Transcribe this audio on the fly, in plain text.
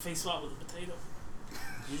Face swap with a potato.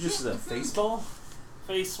 You just said face-ball?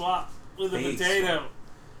 Face swap with a Face potato.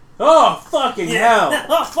 Oh, fucking hell!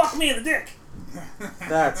 Oh, fuck me in the dick.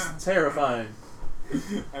 That's terrifying.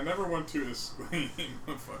 I never want to exclaim,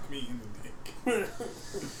 fuck me in the dick.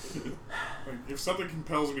 Like, if something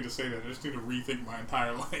compels me to say that, I just need to rethink my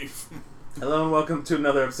entire life. Hello and welcome to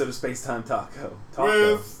another episode of Space Time Taco.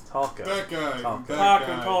 With Taco. that guy. Taco. That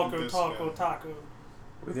guy, Taco.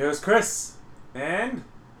 With yours, Chris. And...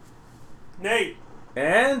 Nate.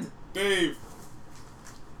 And... Dave.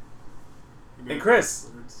 And Chris.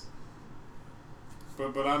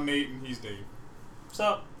 But I'm Nate and he's Dave. What's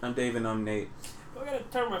up? I'm Dave and I'm Nate. I gotta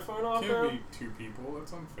turn my phone off now. Can't be two people,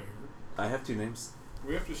 that's unfair. I have two names.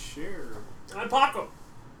 We have to share. I'm Paco.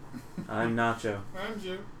 I'm Nacho. I'm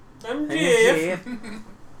Jim. I'm Hey, Jeff. Jeff.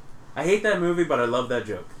 I hate that movie, but I love that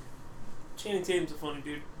joke. Channing Tatum's a funny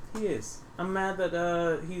dude. He is. I'm mad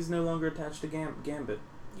that he's no longer attached to Gambit.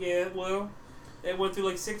 Yeah, well, it went through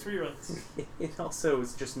like 6 reruns. It also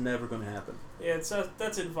is just never going to happen. Yeah, it's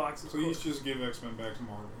that's in Fox. Please just give X-Men back to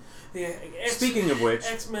Marvel. Yeah. Speaking of which,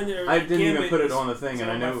 X-Men. I didn't even Gambit put it is- on the thing, is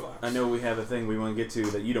and on my Fox. I know we have a thing we want to get to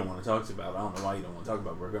that you don't want to talk about. I don't know why you don't want to talk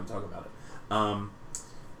about it. We're going to talk about it.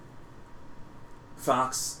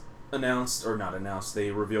 Fox announced, or not announced,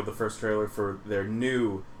 they revealed the first trailer for their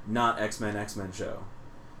new not X-Men show,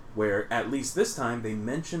 where at least this time they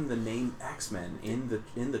mentioned the name X-Men in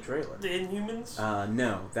the trailer. The Inhumans?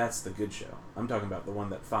 No, that's the good show. I'm talking about the one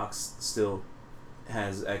that Fox still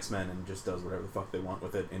has X-Men and just does whatever the fuck they want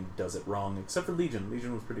with it and does it wrong, except for Legion.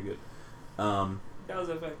 Legion was pretty good. That was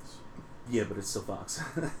FX. Yeah, but it's still Fox.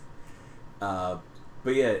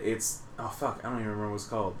 But yeah, it's... Oh, fuck. I don't even remember what it's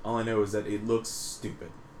called. All I know is that it looks stupid.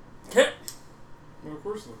 Well, of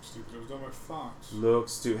course it looks stupid. It was done by Fox.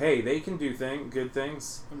 Looks stupid. Hey, they can do good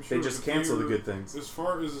things. I'm sure They just if cancel the were- good things. As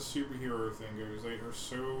far as the superhero thing goes, they are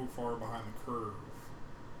so far behind the curve.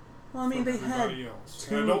 Well, I mean, they from had everybody else.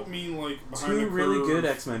 And I don't mean like behind the two curve really good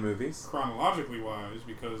X-Men movies. chronologically wise,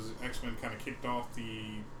 because X-Men kind of kicked off the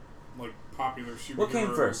like popular superhero. What came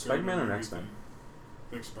first, go-to Spider-Man or movie X-Men? thing.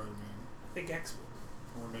 I think Spider-Man, I think X-Men.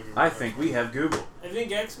 or maybe. I think we have Google. I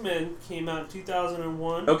think X-Men came out in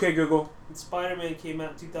 2001. Okay, Google. And Spider-Man came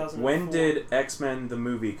out in 2004. When did X-Men the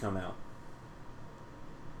movie come out?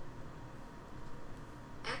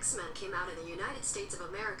 X-Men came out in the United States of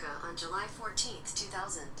America on July 14th,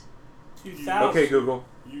 2000. 2000. Okay, Google.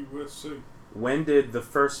 USC. When did the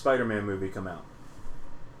first Spider-Man movie come out?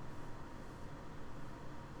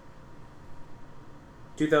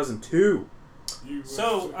 2002. USC.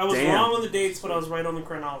 So, I was Damn. wrong on the dates, but I was right on the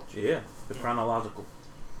chronology. Yeah, the chronological.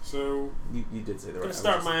 So You did say the I'm right. going to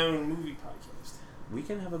start my own movie podcast. We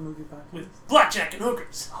can have a movie podcast. With blackjack and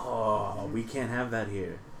hookers. Oh, we can't have that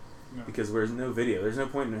here no. because there's no video. There's no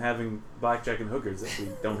point in having blackjack and hookers if we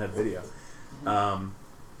don't have video. No,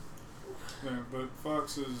 but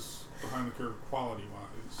Fox is behind the curve quality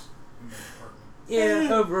wise in that department. Yeah,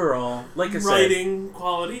 overall, like I said, Writing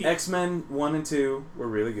quality. X-Men 1 and 2 were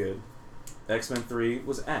really good. X-Men 3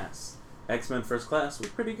 was ass. X-Men First Class was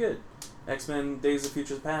pretty good. X-Men Days of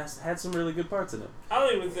Future Past had some really good parts in it. I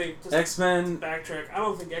don't even think... Just X-Men... backtrack. I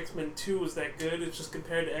don't think X-Men 2 was that good. It's just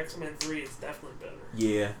compared to X-Men 3, it's definitely better.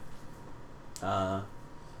 Yeah.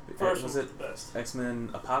 First was one it was the best. X-Men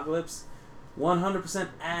Apocalypse? 100%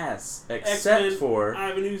 ass, except X-Men for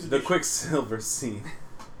Avenues the Edition. Quicksilver scene.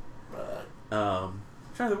 I'm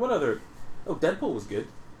trying to think, what other... Oh, Deadpool was good.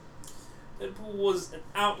 Deadpool was an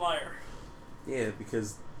outlier. Yeah,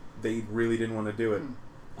 because they really didn't want to do it.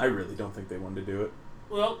 I really don't think they wanted to do it.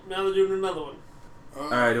 Well, now they're doing another one.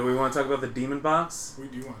 Alright, do we want to talk about the Demon Box? We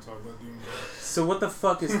do want to talk about Demon Box. So what the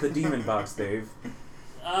fuck is the Demon Box, Dave?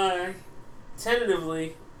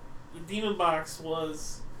 Tentatively, the Demon Box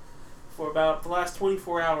was, for about the last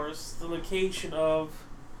 24 hours, the location of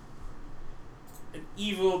an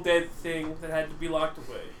Evil Dead thing that had to be locked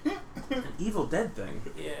away. An Evil Dead thing?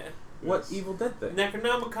 Yeah. What Yes. Evil Dead thing?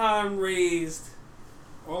 Necronomicon raised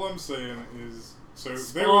All I'm saying is, so there was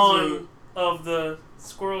spawn of the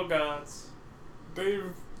squirrel gods. Dave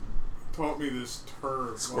taught me this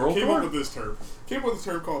term. Squirrel Came corn? up with this term. Came up with a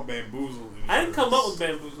term called bamboozle. I didn't come up with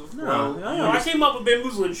bamboozle. No, Well, No, I came up with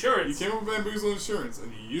bamboozle You insurance. came up with bamboozle insurance,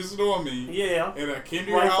 and you used it on me. Yeah, And I came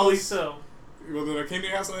to your rightfully house. so. Well, then I came to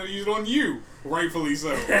your house and I had to use it on you, rightfully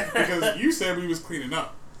so, because you said we was cleaning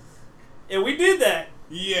up. And we did that.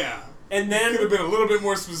 Yeah. And Could have then been a little bit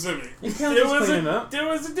more specific. You can't there just was clean it up. there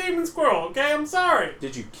was a demon squirrel. Okay, I'm sorry.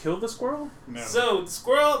 Did you kill the squirrel? No. So the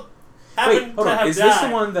squirrel Wait, happened hold to on. have Is died. this the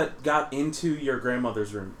one that got into your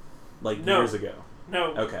grandmother's room, like No. years ago?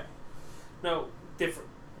 No, Okay. no, different.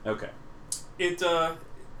 Okay. It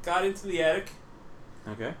got into the attic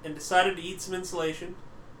Okay. and decided to eat some insulation.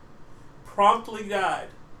 Promptly died.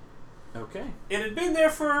 Okay. It had been there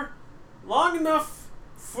for long enough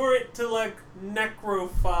for it to like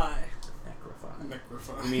necrophy.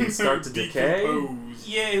 Necrophy. You mean start to decay? Decompose.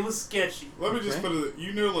 Yeah, it was sketchy. Let me just Okay. put it.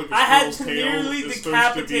 You know, like a I had to squirrel's tail nearly is supposed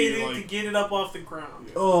decapitate to be it like, to get it up off the ground.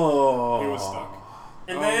 Yeah. Oh. It was stuck.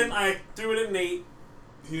 And then I threw it at Nate.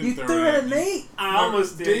 He You didn't threw it at me. Nate? I No,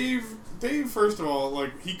 almost did. Dave, first of all,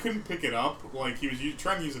 like he couldn't pick it up. Like he was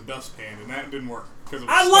trying to use a dustpan, and that didn't work because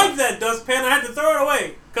I like that dustpan. I had to throw it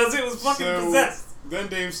away because it was fucking possessed. Then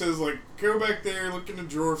Dave says, like, go back there, look in the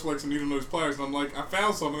drawer for like some needle nose pliers, and I'm like, I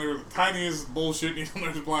found something. They were the tiniest bullshit needle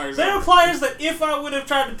nose pliers. There were ever. pliers that if I would have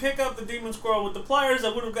tried to pick up the demon squirrel with the pliers,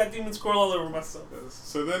 I would have got demon squirrel all over myself.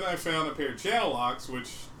 So then I found a pair of channel locks,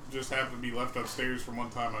 which just happened to be left upstairs from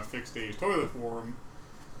one time I fixed Dave's toilet for him,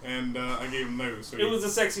 and I gave him those. So It was a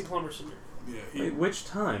sexy plumber scenario. yeah. Wait, which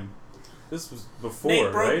time? This was before,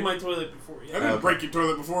 Nate broke right? my toilet before. I Yeah. didn't Okay. break your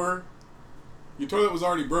toilet before. Your toilet was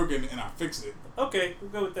already broken, and I fixed it. Okay, we'll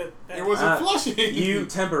go with that. It wasn't flushing. You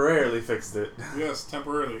temporarily fixed it. Yes,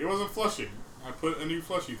 temporarily. It wasn't flushing. I put a new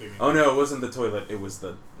flushy thing in. Oh no, it wasn't the toilet. It was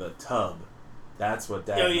the tub. That's what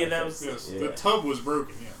Dad. Oh, yeah, had that fixed. Yes, Yeah. the tub was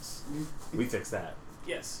broken. Yes, We fixed that.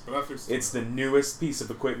 Yes. but I fixed it. It's the newest piece of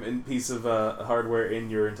equipment, piece of hardware in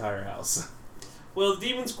your entire house. Well, the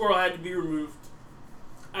demon squirrel had to be removed.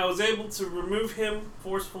 I was able to remove him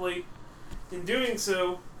forcefully. In doing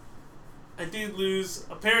so, I did lose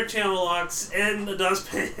a pair of channel locks and a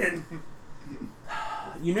dustpan.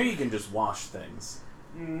 You know you can just wash things.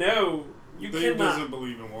 No, you Dave cannot. doesn't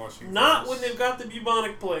believe in washing. Not things. when they've got the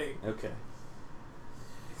bubonic plague. Okay.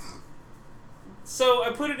 So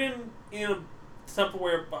I put it in a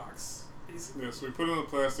Tupperware box, basically. Yes, we put it in a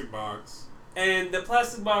plastic box. And the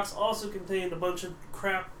plastic box also contained a bunch of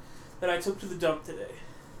crap that I took to the dump today.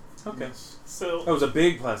 Okay. Yes. So, That was a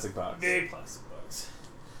big plastic box. big plastic box.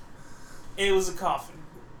 It was a coffin.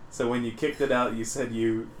 So when you kicked it out, you said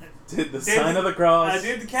you did the Did sign the- of the cross. I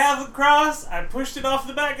did the Catholic cross, I pushed it off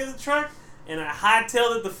the back of the truck, and I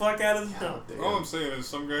hightailed it the fuck out of the dump. God damn. All I'm saying is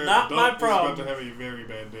some guy Not at the my dump problem. is about to have a very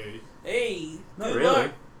bad day. Hey, Not good really.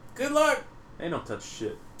 luck. Good luck. They don't touch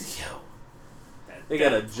shit. Yo. That, They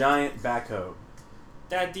got a giant backhoe.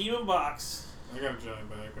 that demon box. I got a giant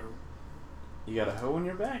backhoe. You got a hoe in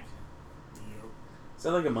your back? Yep. Is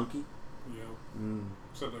that like a monkey? Yep. Mm.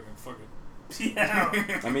 Except I can fuck it. Yeah.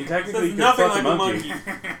 I mean, technically you Sounds could nothing fuck like a a monkey,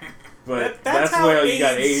 monkey. but That's that's how where you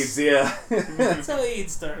got AIDS- AIDS. Yeah, That's how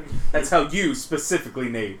AIDS started. that's how you specifically,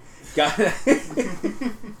 Nate, got. Oh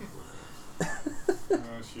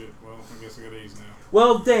shit. Well, I guess I got AIDS now.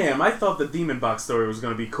 Well, damn! I thought the demon box story was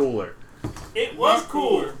gonna be cooler. It was Not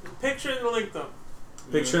cool. cooler. Picture in the link though.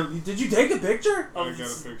 Picture? Did you take a picture? Yeah, I Of got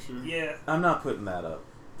this- a picture. Yeah. I'm not putting that up.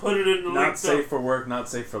 Put it in the link Not though. safe for work. Not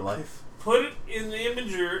safe for life. Put it in the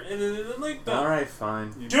imager and then in the link though. All right,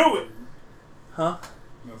 fine. Do it. Huh?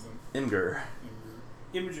 Nothing. Imgur.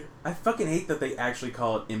 Imager. I fucking hate that they actually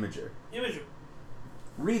call it imager. Imager.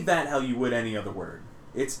 Read that how you would any other word.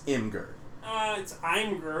 It's Imgur. It's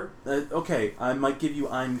Imgur. Okay, I might give you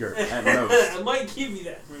Imgur at most. I might give you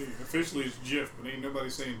that. Wait, officially it's GIF, but ain't nobody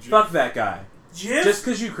saying GIF. Fuck that guy. GIF. Just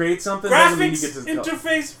because you create something doesn't mean you Graphics get to.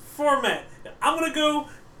 interface format. I'm gonna go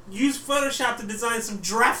use Photoshop to design some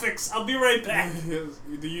graphics. I'll be right back. Yes.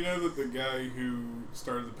 Do you know that the guy who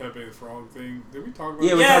started the Pepe the Frog thing, did we talk about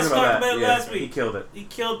Yeah, we Yes, talked about talked that. about it Yeah, last he week. killed it. He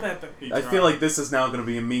killed Pepe. He I tried. feel like this is now going to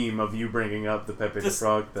be a meme of you bringing up the Pepe the This-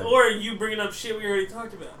 Frog thing. Or you bringing up shit we already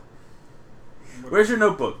talked about. Where's your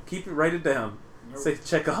notebook? Keep it. Write it down. Nope. Say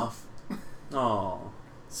check off. Aw,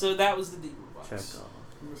 So that was the demon box. check off.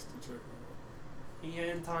 Mr. Check. Yeah,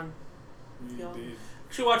 Anton. He Yeah. did.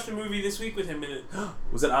 Actually watched a movie this week with him in it.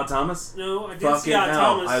 Was it Odd Thomas? No, I did Fucking see Odd hell!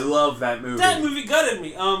 Thomas. I love that movie. That movie gutted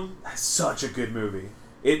me. That's such a good movie.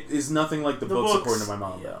 It is nothing like the books, according to my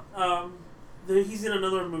mom, though. He's in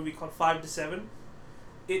another movie called 5 to 7.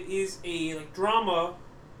 It is a like drama,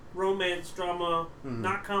 romance drama, Mhm.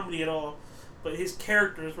 not comedy at all. But his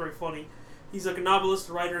character is very funny. He's like a novelist,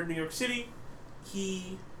 a writer in New York City.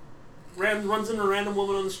 He runs into a random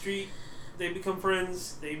woman on the street. They become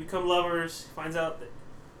friends. They become lovers. Finds out that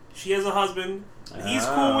she has a husband. He's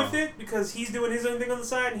cool with it because he's doing his own thing on the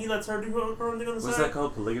side, and he lets her do her own thing on the What's side. that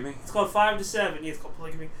called? Polygamy? It's called 5 to 7. Yeah, it's called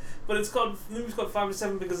polygamy. But the movie's called 5 to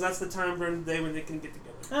 7 because that's the time during the day when they can get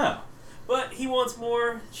together. Oh. But he wants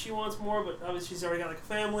more, she wants more, but obviously she's already got like a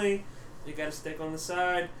family. They got to stick on the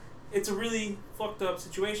side. It's a really fucked up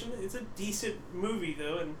situation. It's a decent movie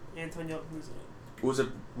though, and Anton Yelchin is in it. Was it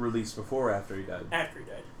released before or after he died? After he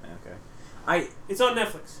died. Okay. It's on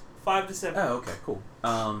Netflix. 5 to 7. Oh, okay, cool. It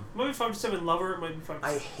might be 5 to 7 Lover. It might be 5 to I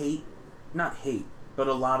 7. hate, not hate, but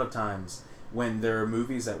a lot of times when there are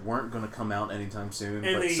movies that weren't going to come out anytime soon,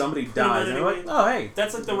 And but they somebody put them dies, out and they're like, anyway. oh, hey.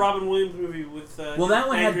 That's like the Robin Williams movie with. Well, that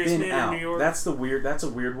one had Angriest been Man in New out. York. That's a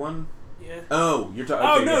weird one. Yeah. Oh, you're talking.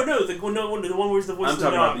 Oh okay, no, yeah. no, the one where's the voice I'm of the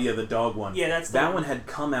talking dog. about the dog one. Yeah, that's the that one. one had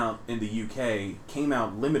come out in the UK, came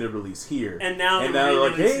out limited release here, And now they're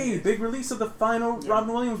like, re-releasing hey, it. big release of the final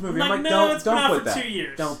Robin Williams movie. I'm like, no, it's been don't out put for that. 2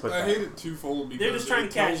 years. Don't put I that. hate it twofold because They're just trying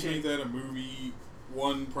it to cash tells me in. that a movie,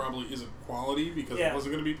 one, probably isn't quality because Yeah. it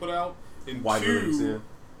wasn't going to be put out, and Wide two, release, yeah.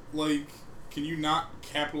 like, can you not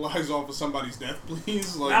capitalize off of somebody's death,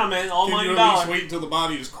 please? Like, Nah, man, can almighty you at dollar. least wait until the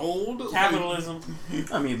body is cold? Capitalism.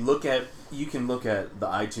 I mean, you can look at the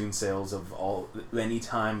iTunes sales of any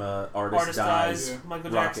time a artist dies. dies. Yeah.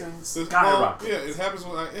 Michael Rocket. Jackson's. Well, Skyrocket. yeah,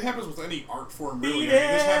 it happens with any art form, really. Beat I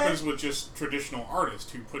mean, this it! happens with just traditional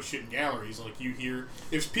artists who put shit in galleries. Like, you hear,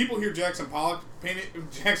 if people hear Jackson Pollock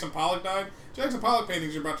died, Jackson Pollock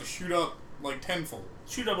paintings are about to shoot up like tenfold.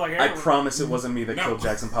 Shoot up like I heroin. promise it wasn't me that No. killed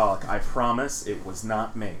Jackson Pollock. I promise it was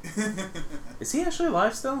not me. Is he actually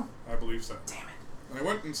alive still? I believe so. Damn it. And I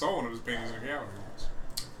went and saw one of his paintings in a gallery once.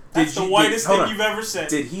 That's the whitest hold thing on. you've ever said.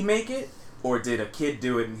 Did he make it, or did a kid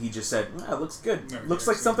do it and he just said, "Well, it looks good. No, he looks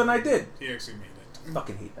like actually something I made did." it. He actually made it.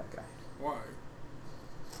 Fucking hate that guy. Why?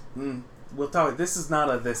 We'll talk. This is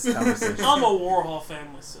not a this conversation. I'm a Warhol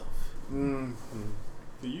fan myself. Mm.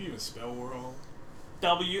 Can you even spell Warhol?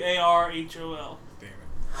 WARHOL. Damn it.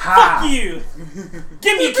 Ha! Fuck you!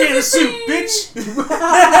 Give me a can of soup, bitch!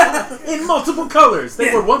 In multiple colors. They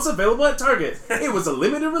Yeah. were once available at Target. It was a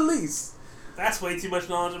limited release. That's way too much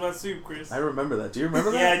knowledge about soup, Chris. I remember that. Do you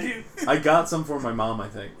remember Yeah, that? I do. I got some for my mom, I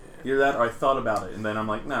think. Either that or I thought about it, and then I'm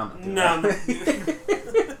like, no, I'm not doing No, I'm not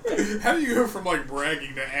that. How do you go from like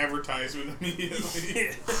bragging to advertisement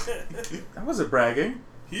immediately? I wasn't bragging.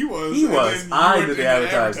 He was. He and was. then you I went did the into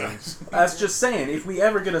advertising. advertising. I was just saying, if we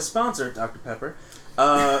ever get a sponsor, Dr. Pepper,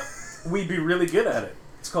 we'd be really good at it.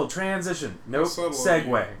 It's called transition. Nope. Subtle.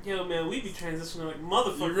 Segue. Yo, man, we be transitioning like You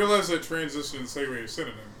motherfuckers. realize that transition and segue are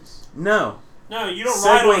synonyms. No. No, you don't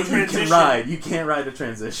ride on a Segway, you transition. can ride. You can't ride a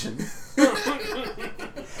transition.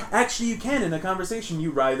 Actually, you can. In a conversation,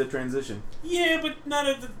 you ride the transition. Yeah, but not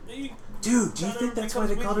at the... Dude, do you Not think everything that's why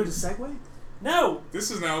they comes called it a with segue? No!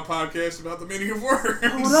 This is now a podcast about the meaning of words.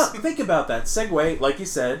 Hold up. Think about that. Segue, like you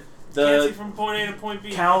said, Can't see the from point A to point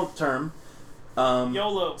B. cow term,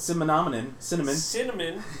 YOLO. cinnamon, Cinnamon.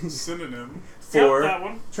 Synonym. for Yep, that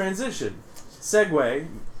one. transition. Segue,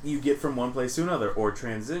 you get from one place to another, or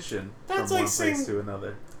transition That's from like one place saying- to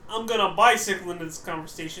another. I'm gonna bicycle into this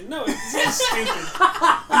conversation. No, it's stupid.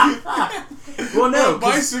 Well, no. A 'cause-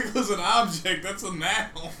 bicycle is an object. That's a noun.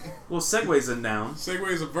 Well, segway's a noun. Segue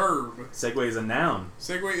is a verb. Segway is a noun.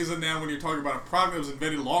 Segue is a noun when you're talking about a product that was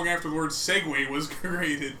invented long after the word segue was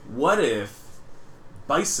created. What if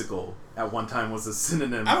bicycle at one time was a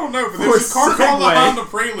synonym? I don't know, but For there's a car called the Segway. Honda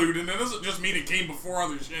Prelude, and that doesn't just mean it came before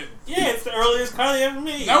other shit. Yeah, it's the earliest car they ever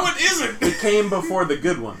made. No, it isn't. It came before the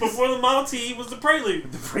good ones. Before the Model T was the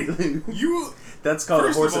Prelude. The prelude. You. That's called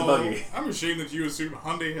First a horse of and all, buggy. I'm ashamed that you assume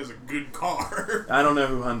Hyundai has a good car. I don't know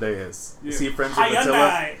who Hyundai is. Is Yeah. he friends with Attila?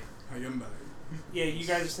 Hyundai. Hyundai. Yeah, you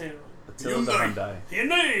guys are saying it Attila the Hyundai.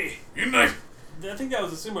 Hyundai. Hyundai. Hyundai. I think that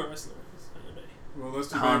was a sumo wrestler. Hyundai. Well, that's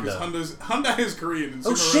too bad because Hyundai is Korean. And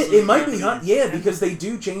Oh sumo shit! wrestlers It are might be Japanese. Yeah, because they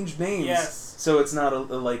do change names. Yes. So it's not a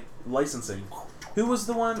like licensing. Who was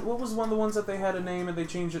the one? What was one of the ones that they had a name and they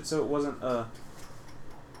changed it so it wasn't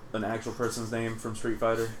an actual person's name from Street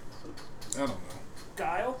Fighter? I don't know.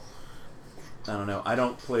 Guile. I don't know. I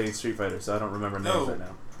don't play Street Fighter, so I don't remember names No. right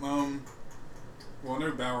now. Well, I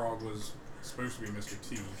know Balrog was supposed to be Mr.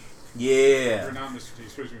 T. Or Yeah. not Mr. T,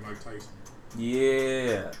 supposed to be Mike Tyson.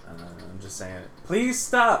 Yeah. I'm just saying it. Please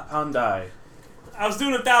stop, Hyundai. I was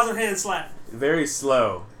doing a 1,000-hand slap. Very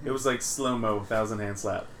slow. It was like slow-mo 1,000-hand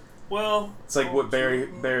slap. Well, It's like what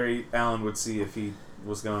Barry Allen would see if he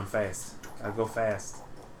was going fast. I'd go fast.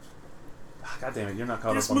 Ah, God damn it, you're not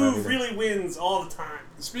caught this up on that move either. really wins all the time.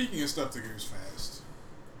 Speaking of stuff that goes fast.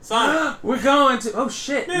 Sonic. We're going to... Oh,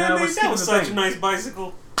 shit. Man, no, we're dude, that skipping was the such thing. a nice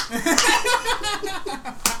bicycle.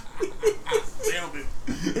 Nailed it.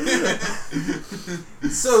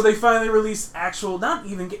 So they finally released actual... Not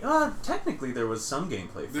even... technically, there was some gameplay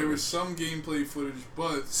footage. There was some gameplay footage,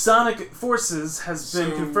 but Sonic Forces has been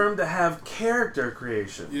So- confirmed to have character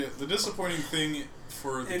creation. yeah, the disappointing thing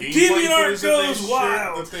for the And gameplay DeviantArt footage goes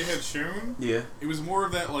wild. that they had shown, Yeah. it was more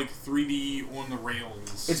of that like 3D on the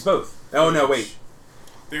rails. It's both. Oh, no, wait.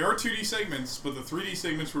 There are 2D segments, but the 3D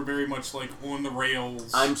segments were very much like on the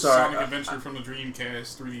rails. I'm sorry. Sonic Adventure from the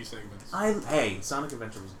Dreamcast 3D segments. Hey, Sonic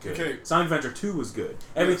Adventure was good. Okay. Sonic Adventure 2 was good.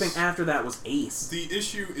 Everything Yes. after that was ace. The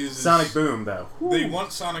issue is Sonic Boom, though. They Woo.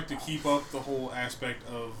 want Sonic to keep up the whole aspect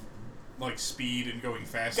of like speed and going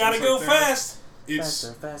fast. Gotta and go stuff like that. fast.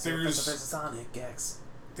 It's faster, Sonic X.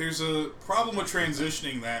 there's a problem with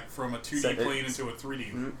transitioning that from a 2D So plane it's- into a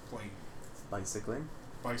 3D Mm. plane. Bicycling.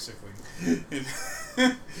 Bicycling.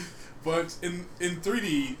 But in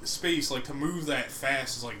 3D space, like to move that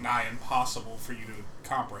fast is like nigh impossible for you to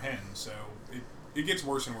comprehend. So it gets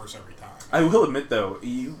worse and worse every time. I will admit, though,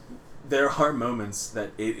 there are moments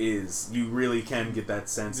that you really can get that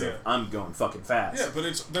sense of, Yeah. I'm going fucking fast. Yeah, but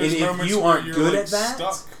there's And if moments you where aren't you're good like at that,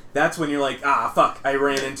 stuck. that's when you're like, fuck, I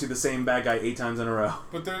ran into the same bad guy 8 times in a row.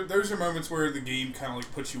 But those are moments where the game kind of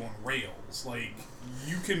like puts you on rails. Like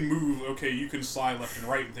you can move, okay, you can slide left and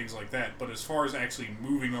right and things like that. But as far as actually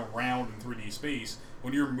moving around in 3D space,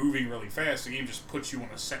 when you're moving really fast, the game just puts you on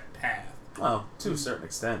a set path. Well, to a certain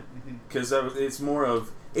extent. Mhm. Because it's more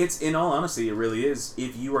of, in all honesty, it really is,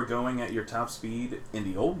 if you are going at your top speed in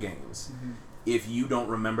the old games, if you don't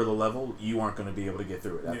remember the level, you aren't going to be able to get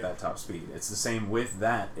through it at that top speed. It's the same with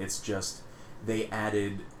that. It's just, they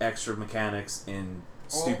added extra mechanics and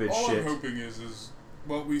stupid all shit. I'm hoping is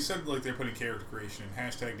well, we said like they're putting character creation in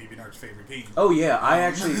 #DeviantArt's favorite game. Oh yeah, I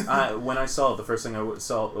actually when I saw it, the first thing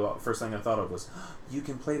I thought of was, you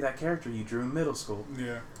can play that character you drew in middle school.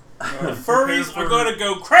 Yeah. Furries are going to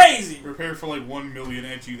go crazy. Prepare for like 1 million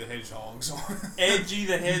Edgy the Hedgehogs. Edgy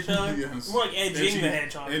the Hedgehog? Yes. More like edging the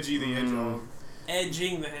Hedgehog. Edgy the Hedgehog.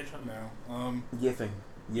 Edging the Hedgehog. No.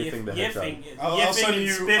 Yiffing the hedgehog. Yiffing. I'll send and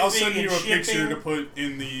you. spiffing I'll send you and a picture shipping. to put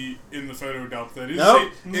in the photo dump. That is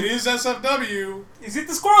Nope. it is SFW. Is it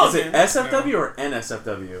the squirrel Is it again? SFW or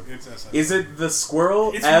NSFW? It's SFW. Is it the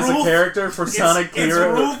squirrel It's as Rule- a character for Sonic It's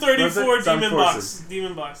Hero? Rule Was 34 it? Sonic Demon Forces. Box.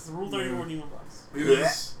 Demon Box. It's Rule 34 Demon Box. It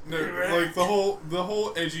is. No, like the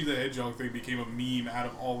whole Edgy the Hedgehog thing became a meme out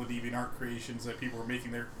of all the DeviantArt creations that people were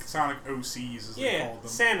making their Sonic OCs as they Yeah, called them.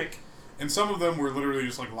 Sonic. And some of them were literally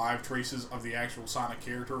just like live traces of the actual Sonic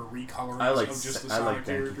character or recolorings I like of just the I Sonic like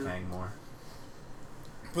Donkey character. Kong more.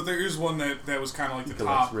 But there is one that was kind of like He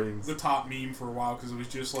collects rings. the top meme for a while because it was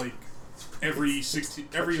just like every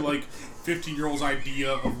 15-year-old's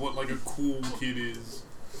idea of what like a cool kid is.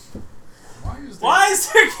 Why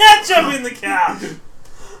is there ketchup in the couch?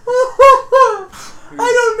 I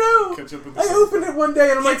don't know. Ketchup in the I sofa? opened it one day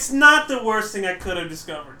and I'm like, It's not the worst thing I could have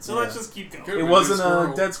discovered. So let's Yeah. just keep going. Good. it It wasn't was a a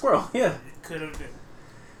squirrel. dead squirrel. Yeah. It could have been.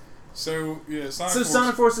 So yeah,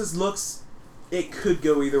 Sonic Forces looks. It could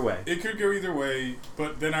go either way. It could go either way,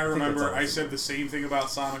 but then I think remember that's I honestly said the same thing about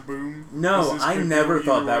Sonic Boom. No, This I could never go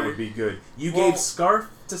thought either that way. would be good. You Well- gave Scarf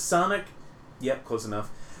to Sonic. Yep, close enough.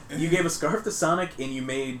 You gave a scarf to Sonic and you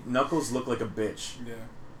made Knuckles look like a bitch. Yeah.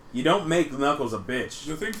 You don't make Knuckles a bitch.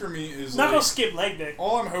 The thing for me is Not like, gonna skip leg day.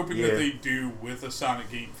 all I'm hoping Yeah. that they do with a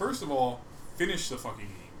Sonic game, first of all, finish the fucking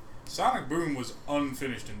game. Sonic Boom was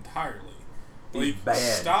unfinished entirely. It's Like,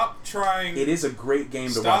 bad. stop trying. It is a great game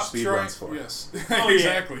to Stop watch speedruns trying. for. Yes, Oh, yeah.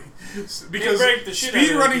 exactly. Because break the shit out of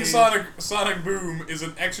that speedrunning game. Sonic Boom is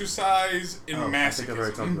an exercise in Oh, I think I've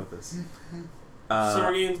already talked masochism. about this.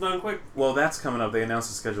 Summer game's done quick. Well, that's coming up. They announced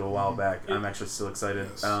the schedule a while back. Yeah. I'm actually still excited.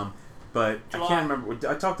 Yes. But July. I can't remember.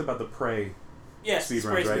 I talked about the Prey. Yes, Speed it's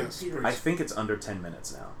runs, great. right? Yes. Speed runs. I think it's under 10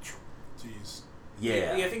 minutes now. Jeez.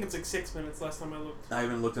 Yeah. I think it's like 6 minutes last time I looked. I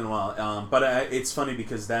haven't looked in a while. But it's funny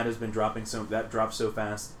because that has been dropping that dropped so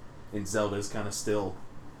fast, and Zelda's kind of still,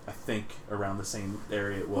 I think, around the same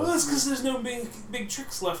area it was. Well, that's because there's no big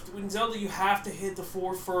tricks left. In Zelda, you have to hit the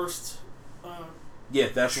 4 first. Yeah,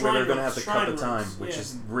 that's where they're going to have to cut the Shrine time, rooms, which yeah.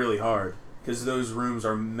 is really hard. Because those rooms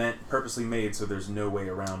are purposely made so there's no way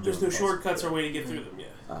around There's no doing the puzzle. shortcuts or way to get through them.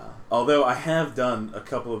 Yeah. Although I have done a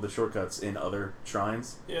couple of the shortcuts in other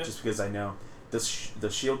shrines, Yeah. just because I know. The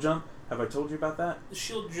shield jump, have I told you about that? The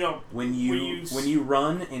shield jump When you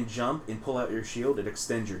run and jump and pull out your shield, it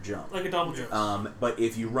extends your jump. like a double jump. But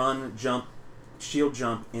if you run, jump, shield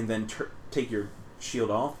jump, and then take your shield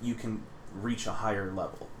off, you can reach a higher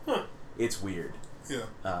level. Huh. It's weird.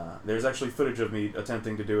 Yeah. There's actually footage of me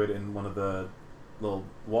attempting to do it in one of the little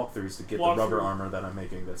walkthroughs to get the rubber Walkthrough. armor that I'm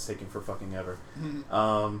making that's taking for fucking ever.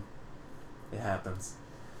 It happens.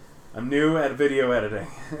 I'm new at video editing.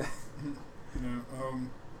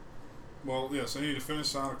 Well, yes, they need to finish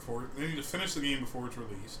Sonic 4. They need to finish the game before it's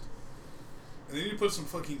released. And they need to put some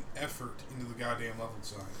fucking effort into the goddamn level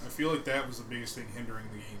design. I feel like that was the biggest thing hindering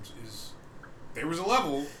the games, is there was a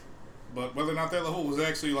level, but whether or not that level was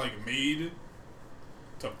actually, like, made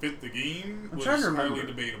to fit the game I'm was trying to highly remember.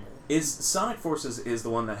 debatable. Sonic Forces is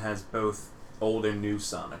the one that has both old and new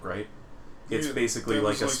Sonic, right? It's Yeah, basically that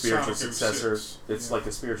like was a like spiritual Sonic successor. 06. It's Yeah. like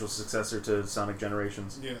a spiritual successor to Sonic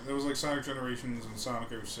Generations. Yeah, that was like Sonic Generations and Sonic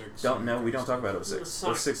 06. Don't know. We don't talk about 06.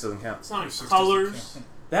 Sonic- 06 doesn't count. Sonic 06 doesn't Colors. count.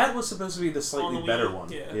 That was supposed to be the slightly On the better Wii,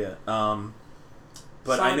 one. yeah.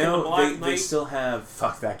 But Sonic I and the know Black they Knight. still have.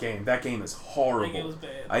 Fuck that game. That game is I horrible. think it was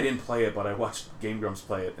bad. I didn't play it, but I watched Game Grumps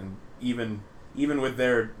play it, and even with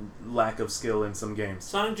their lack of skill in some games,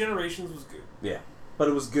 Sonic Generations was good. yeah. But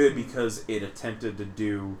it was good because it attempted to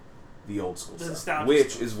do the old school The stuff, nostalgia which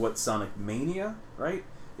stuff. is what Sonic Mania, right,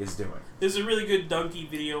 is doing. There's a really good Donkey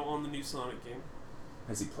video on the new Sonic game.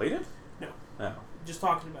 Has he played it? No. Oh. Just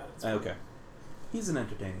talking about it. It's Okay. He's an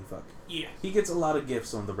entertaining fuck. Yeah. He gets a lot of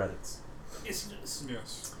gifts on the Reddits. Yes, it is.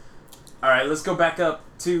 Yes. All right, let's go back up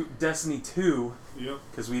to Destiny 2 Yep.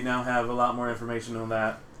 because we now have a lot more information on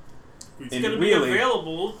that. It's And going to be really-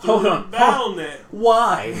 available Hold through on. Battle.net.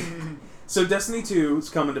 Why? So Destiny 2 is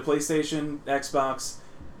coming to PlayStation, Xbox.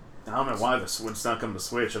 I don't know why the Switch's not coming to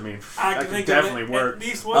Switch. I mean, I that can could think definitely of work. at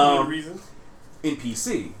least one good Um, reason. In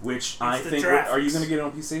PC, which I the think... graphics. Are you going to get it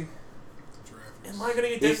on PC? Am I going to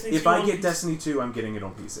get If, Destiny 2 if I on get PC? Destiny 2, I'm getting it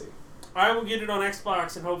on PC. I will get it on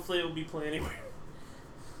Xbox, and hopefully it will be Play Anywhere.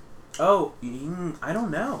 Oh, I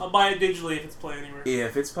don't know. I'll buy it digitally if it's Play Anywhere.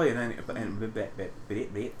 If it's playing any... If I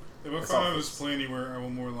That's find all out it's fixed. Play Anywhere, I will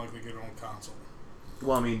more likely get it on console.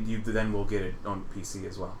 Well, I mean, you then will get it on PC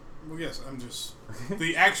as well. Well, yes, I'm just...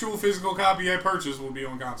 the actual physical copy I purchased will be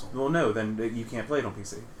on console. Well, no, then you can't play it on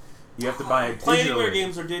PC. You have to buy it Play digitally. Anywhere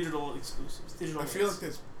games are digital exclusives. Digital I feel hits.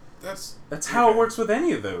 like that's That's how okay. it works with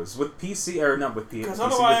any of those. With PC, or not with PC, Because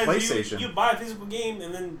with otherwise, PlayStation. you buy a physical game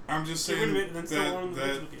and then I'm just Get rid saying of it and then still own that, the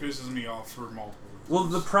that digital pisses me off for multiple reasons. Well,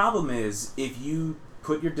 the problem is, if you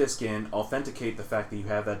put your disc in, authenticate the fact that you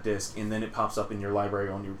have that disc, and then it pops up in your library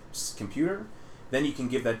on your computer, then you can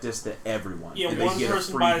give that disc to everyone. Yeah, and one they get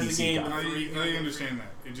person a free buys the PC game. copy. I understand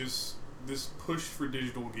that. It just... this push for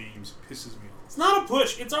digital games pisses me off. it's not a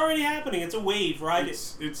push. It's already happening. It's a wave, right?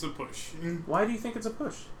 It's a push. Why do you think it's a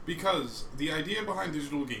push? Because the idea behind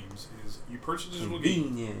digital games is you purchase a digital game,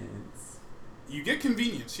 Convenience. you get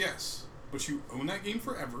convenience, yes, but you own that game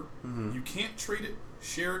forever. Mhm. You can't trade it,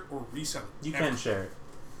 share it, or resell it. You ever. can share it.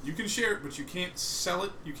 You can share it, but you can't sell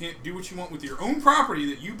it. You can't do what you want with your own property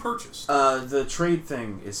that you purchased. The trade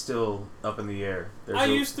thing is still up in the air. I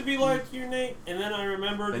used to be like you, Nate, and then I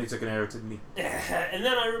remembered. Then he took an arrow to me. And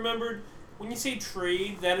then I remembered when you say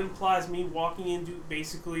trade, that implies me walking into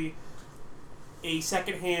basically a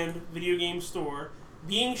secondhand video game store,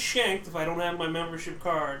 being shanked if I don't have my membership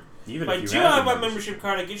card. Even If I if you do have have a my membership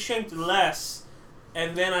card, I get shanked less,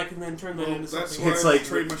 and then I can then turn that Well, into that's something. why It's I like don't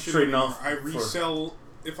trade my shit trading anymore. off I for- resell.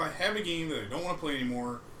 If I have a game that I don't want to play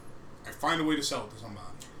anymore, I find a way to sell it to somebody.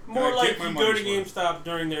 More I like get my you go to money's worth. GameStop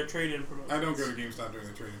during their trade-in promotions. I don't go to GameStop during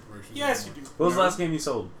the trading promotions. Yes, you anymore. do. What was the No. last game you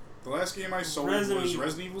sold? The last game I sold Resident was Evil.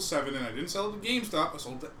 Resident Evil 7, and I didn't sell it to GameStop. I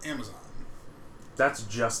sold it to Amazon. That's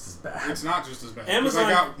just as bad. It's not just as bad. Because Amazon- I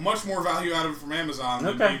got much more value out of it from Amazon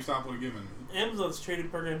than Okay. GameStop would have given me. Amazon's trading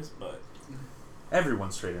program is butt.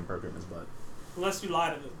 Everyone's trade-in program is butt. Unless you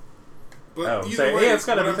lie to them. But Oh, either say, way, hey, it's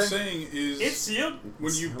got what everything. I'm saying is, It's sealed.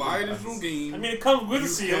 when you buy a digital game, I mean, it comes with a you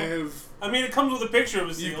seal. have It comes with a picture of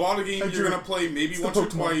a you seal. bought a game I you're drew- gonna play maybe it's the once or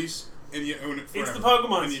Pokemon. twice, and you own it forever. It's the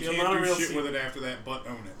Pokemon and you seal, can't not a do real shit seal. with it after that, but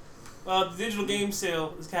own it. The digital game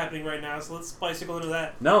sale is happening right now, so let's bicycle into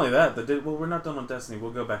that. Not only that, well, we're not done on Destiny.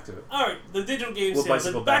 We'll go back to it. Alright, the digital game We'll sale. The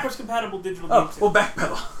bicycle back. backwards compatible digital Oh, game sale. well,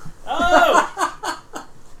 backpedal. Oh!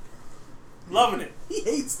 Loving it. He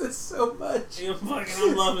hates this so much.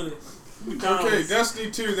 I'm loving it. Okay, McDonald's.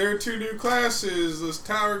 Destiny 2, there are 2 new classes. This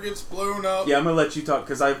tower gets blown up. Yeah, I'm gonna let you talk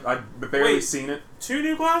because I've barely Wait. seen it. 2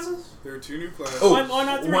 new classes? There are 2 new classes. Oh, Why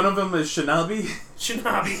not 3? one of them is Shinobi.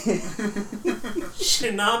 Shinobi.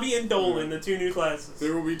 Shinobi and Dolan, the 2 new classes.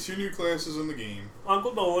 There will be 2 new classes in the game.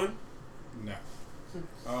 Uncle Dolan.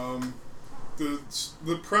 No.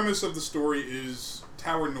 The premise of the story is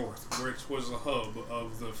Tower North, which was the hub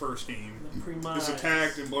of the first game. The pre-mod. It's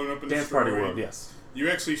attacked and blown up and Dance destroyed. Party World, yes. You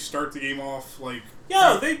actually start the game off like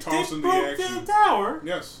Yo, they tossing the broke action. the tower.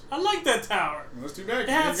 Yes, I like that tower. well, that's too bad. It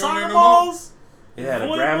You had ain't going there soccer no more. balls. It had a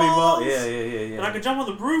volley gravity ball. balls, Yeah. And I could jump on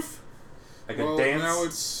the roof. I could Well, dance. now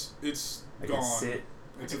it's I gone. could sit. It's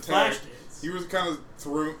I could attacked. flash dance. You were kind of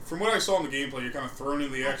thrown. From what I saw in the gameplay, you're kind of thrown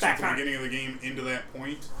into the action That at the kind. beginning of the game into that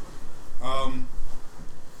point.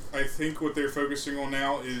 I think what they're focusing on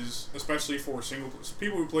now is, especially for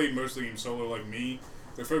people who played most of the game solo like me,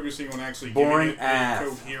 they're focusing on actually Boring giving it a AF.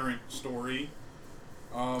 coherent story.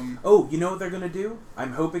 Oh, you know what they're gonna do?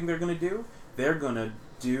 I'm hoping they're gonna do. They're gonna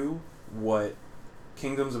do what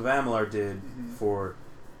Kingdoms of Amalur did Mhm. for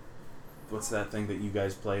what's that thing that you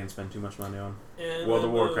guys play and spend too much money on? And World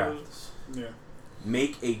of then Warcraft. Yeah.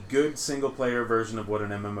 Make a good single player version of what an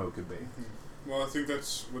MMO could be. Well, I think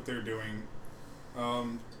that's what they're doing.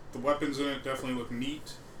 The weapons in it definitely look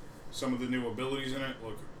neat. Some of the new abilities in it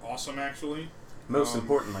look awesome, actually. Most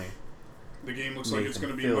importantly, the game looks like it's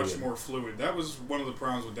Nathan going to be much Fillion. more fluid. That was one of the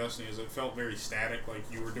problems with Destiny, is it felt very static, like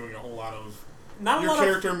you were doing a whole lot of... Not a Your lot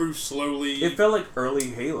character moves slowly. it felt like early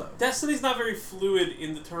Halo. Destiny's not very fluid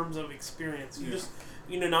in the terms of experience. You Yeah. just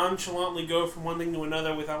nonchalantly go from one thing to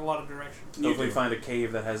another without a lot of direction. Hopefully do. find a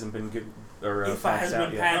cave that hasn't been good or If it patched hasn't out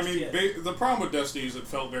been yet. patched. I mean, Yeah. the problem with Destiny is it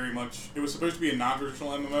felt very much... It was supposed to be a non-traditional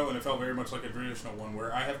MMO, and it felt very much like a traditional one,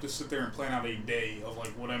 where I have to sit there and plan out a day of, like,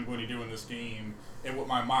 what I'm going to do in this game, and what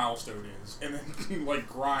my milestone is, and then, like,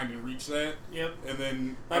 grind and reach that, Yep. and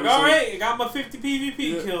then... I Like, was alright, I got my 50 PvP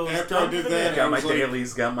Yeah, kills. after Done I did for the that, day. Got my was like-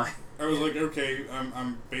 dailies, got my... I was like, okay,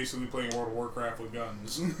 I'm basically playing World of Warcraft with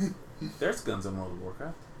guns. There's guns in World of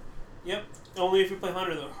Warcraft. Yep. Only if you play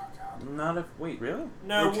Hunter, though. Not if... Wait, really?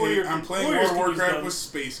 No, okay, Warrior. I'm playing Warriors World of can use Warcraft guns. with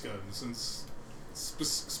space guns, and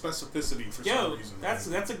specificity for some Yo, reason.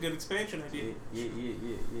 that's a good expansion idea.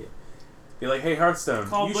 Yeah. Be like, hey, Hearthstone,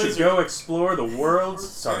 Call you Blizzard. should go explore the world...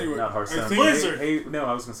 Sorry, Anyway, not I Hearthstone. think- Blizzard. Hey, no,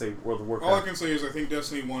 I was going to say World of All I Warcraft. can say is I think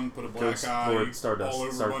Destiny 1 put a Go black explore eye Stardust. all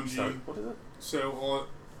over Bungie. What is it? So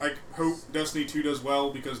I hope Destiny 2 does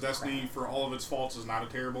well, because Destiny, for all of its faults, is not a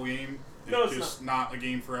terrible game. It's, No, it's just not a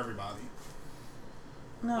game for everybody.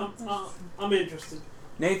 No. I'm interested.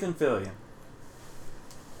 Nathan Fillion.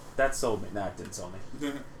 That sold me. Nah, it didn't sell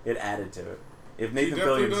me. It added to it. If Nathan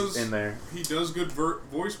definitely Fillion's does. in there... He does good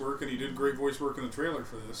voice work, and he did great voice work in the trailer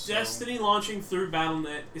for this. so- Destiny launching through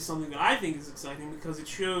Battle.net is something that I think is exciting because it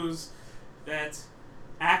shows that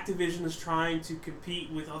Activision is trying to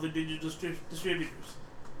compete with other digital distributors,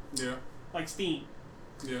 Yeah, like Steam.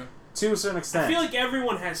 yeah. To a certain extent. I feel like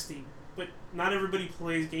everyone has Steam, but not everybody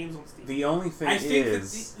plays games on Steam. the only thing I think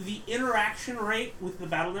is... that the interaction rate with the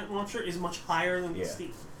Battle.net launcher is much higher than with Yeah.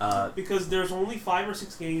 Steam. Uh, Because there's only 5 or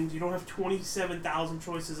 6 games. You don't have 27,000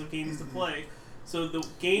 choices of games to play. So the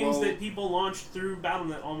games Well, that people launch through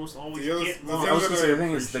Battle.net almost always the other- get the I launched was going to say, the I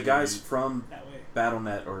thing is, the guys appreciate- from that way.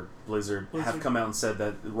 Battle.net or Blizzard have Blizzard. come out and said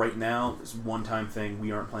that right now, it's a one-time thing.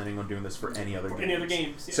 We aren't planning on doing this for any other For games. any other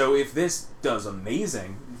games. Yeah. So if this does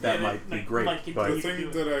amazing, that Yeah, might be like- great. like The but You thing do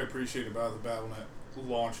it. that I appreciate about the Battle.net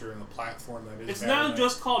launcher and the platform that is it's Battle.net not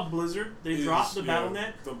just called Blizzard. They is, dropped the yeah,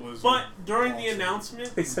 Battle.net. the Blizzard But during the launcher.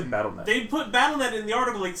 announcement, they said Battle.net. they put Battle.net in the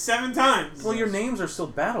article like 7 times. Well, your names are still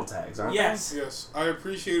battle tags, aren't Yes. Yes, I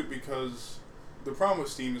appreciate it, because the problem with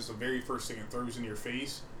Steam is the very first thing it throws in your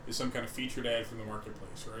face is some kind of featured ad from the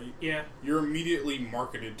marketplace, right? Yeah. You're immediately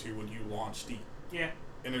marketed to when you launch Steam. Yeah.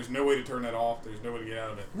 And there's no way to turn that off. There's no way to get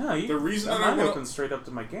out of it. they? No, you. The reason that I'm I wanna- open straight up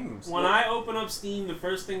to my games. When I open up Steam, the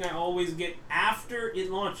first thing I always get after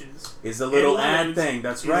it launches Is the little it ad loads, thing?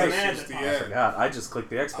 That's is right. an ad It's that the pops. I ad. forgot. I just clicked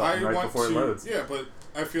the X I button right want before to, it loads. Yeah, but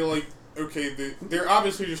I feel like, okay, they're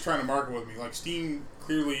obviously just trying to market with me. Like, Steam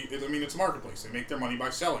clearly, I mean, it's a marketplace. They make their money by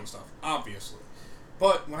selling stuff, obviously.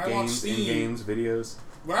 But when I launch Games, Steam, in-games, videos.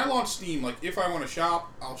 when I launch Steam, like, if I want to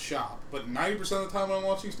shop, I'll shop. But 90% of the time when I'm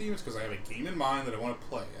launching Steam, it's because I have a game in mind that I want to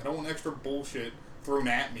play. I don't want extra bullshit thrown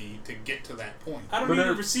at me to get to that point. I don't But need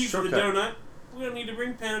a a receipt for the shortcut. donut. We don't need to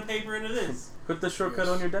bring pen and paper into this. Put the shortcut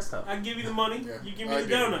Yes. on your desktop. I give you the money, Yeah, you give me I the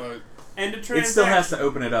do, donut. but And the transaction. It still has to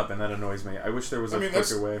open it up, and that annoys me. I wish there was a I mean,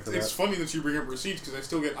 that's quicker way for it's that. funny that you bring up receipts, because I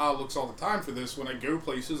still get odd looks all the time for this. When I go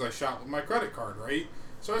places, I shop with my credit card, right?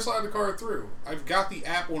 So I slide the card through. I've got the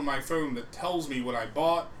app on my phone that tells me what I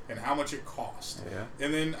bought and how much it cost. Yeah.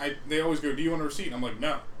 And then they always go, "Do you want a receipt?" And I'm like,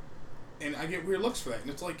 "No." And I get weird looks for that.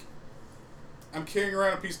 And it's like, I'm carrying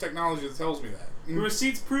around a piece of technology that tells me that. The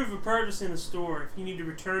receipts prove a purchase in a store. If you need to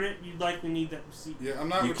return it, you'd likely need that receipt. Yeah, I'm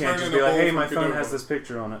not You returning can't just a be like, bowl hey, from my phone Qdoba. has this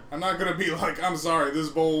picture on it. I'm not going to be like, "I'm sorry, this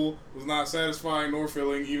bowl was not satisfying nor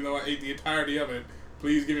filling, even though I ate the entirety of it.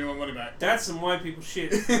 Please give me my money back." That's some white people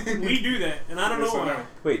shit. We do that, and I don't Yes, know I why. know.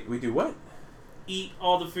 Wait, we do what? Eat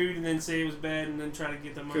all the food and then say it was bad and then try to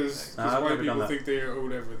get the money Because back. I've white never done people that. think they are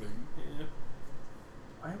owed everything. Yeah.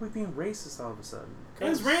 Why are we being racist all of a sudden?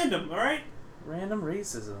 It's random, alright? Random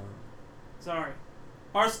racism. Sorry.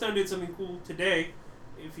 Hearthstone did something cool today.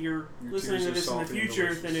 If you're Your listening tears to are this in the salty and future,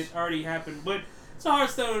 delicious. then it already happened. But it's a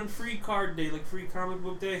Hearthstone free card day, like free comic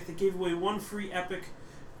book day. They gave away one free epic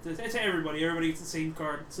to everybody. Everybody gets the same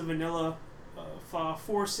card. It's a vanilla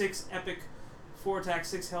 4/6 epic, 4 attack,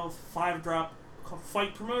 6 health, 5 drop called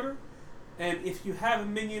Fight Promoter. And if you have a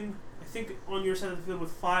minion, I think on your side of the field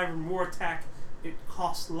with 5 or more attack, it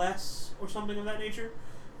costs less or something of that nature.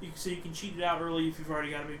 So you can cheat it out early if you've already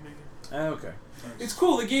got a big minion. Okay. It's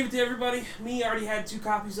cool. They gave it to everybody. Me, I already had 2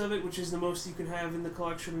 copies of it, which is the most you can have in the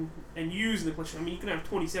collection and use in the collection. I mean, you can have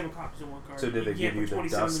 27 copies in one card. So did they give you the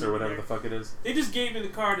dust or whatever the fuck it is? They just gave me the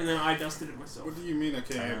card and then I dusted it myself. What do you mean I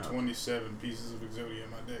can't have 27 pieces of Exodia in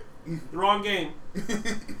my deck? The wrong game.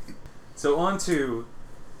 So on to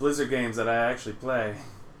Blizzard games that I actually play.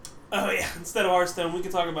 Oh yeah, instead of Hearthstone, we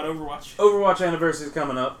can talk about Overwatch. Overwatch anniversary is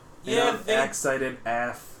coming up. Yeah, and I'm excited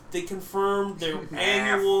AF. They confirmed their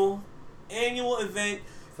annual event.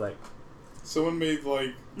 It's like Someone made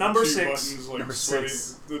like Number 2 6. buttons, like Number sweaty-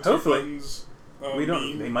 6. The 2 Hopefully. buttons. we don't.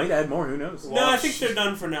 meme. They might add more. Who knows? No, I think they're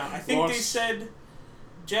done for now. I think Launch- they said.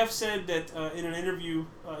 Jeff said that in an interview,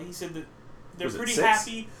 he said that they're Was it pretty 6?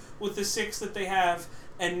 happy with the 6 that they have,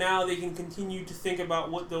 and now they can continue to think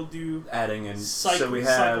about what they'll do. Adding in. Cycle, so we have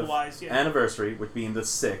cycle-wise, yeah. anniversary, which being the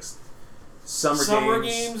 6th. Summer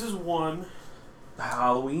games is 1.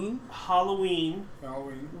 Halloween. Halloween.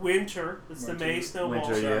 Winter. It's the May snowball.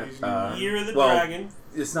 Winter, Chinese yeah. New Year of the well, Dragon.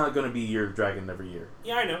 It's not going to be Year of Dragon every year.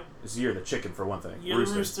 Yeah, I know. It's Year of the Chicken for one thing. Year of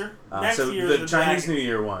the Rooster. Next so year the is the Chinese Dragon. New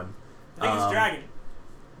Year one. I think it's Dragon.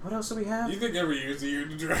 What else do we have? You think every year is the year of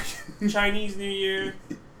the dragon? Chinese New Year.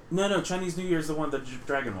 No, Chinese New Year is the one, the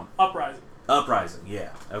Dragon one. Uprising. Uprising, yeah.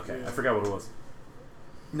 Okay, Yeah. I forgot what it was.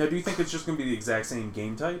 Now, do you think it's just going to be the exact same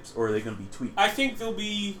game types, or are they going to be tweaked? I think they'll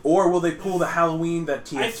be... Or will they pull the Halloween that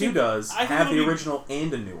I TF2 think- does, I think have it'll the be- original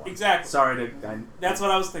and a new one? Exactly. Sorry That's what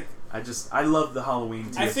I was thinking. I love the Halloween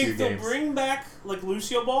TF2 I think they'll games. bring back like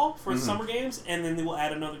Lucio Ball for Mhm. summer games, and then they will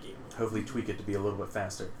add another game. Hopefully tweak it to be a little bit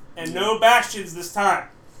faster. And no Bastions this time.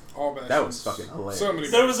 All Bastions. That was fucking hilarious. So many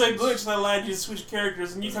There was a Bastions. glitch that allowed you to switch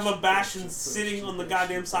characters, and you'd have a Bastion sitting on the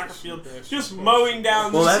goddamn soccer field, Bastions, just Bastions, mowing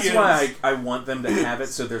down Well, Lucios. that's why I want them to have it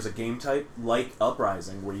so there's a game type like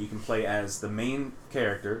Uprising where you can play as the main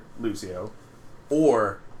character, Lucio,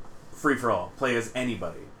 or Free For All, play as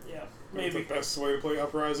anybody. Yeah, Maybe maybe. the best way to play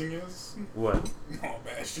Uprising is What? all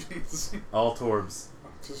Bastions. All Torbs.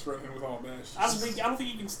 Just run in with all Bastions. I don't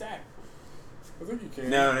think you can stack. I think you can.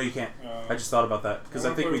 No, you can't. Uh, I just thought about that because I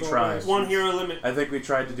wanna think play we with all tried. Bastions. One hero limit. I think we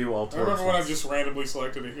tried to do all I Torbs. remember when I once. just randomly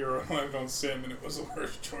selected a hero and landed on Sim, and it was the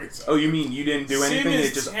worst choice. Oh, you mean you didn't do Sim anything?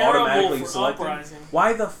 is It just terrible automatically for selected? Uprising.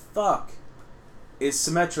 Why the fuck is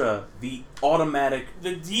Symmetra the automatic?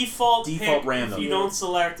 The default pick random. if you don't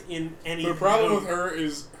select in any. The problem mode. with her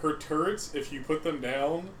is her turrets. If you put them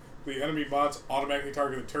down, the enemy bots automatically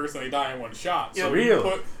target the turrets and they die in one shot. Yeah, So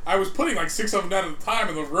real. I was putting like 6 of them down at the time,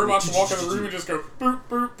 and the robots would walk in the room and just go boop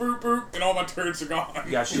boop boop boop, and all my turrets are gone.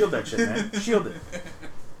 Yeah, shield that shit, man. Shield it.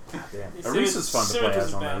 God damn. It's- Arisa's fun to play Symmetra's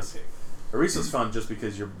as a on bad those. pick. Arisa's fun just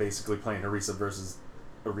because you're basically playing Arisa versus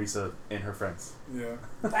Arisa and her friends. Yeah.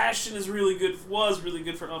 Bastion is really good. Was really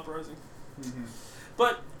good for Uprising. Mm-hmm.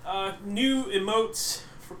 But new emotes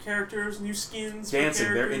for characters, new skins Dancing.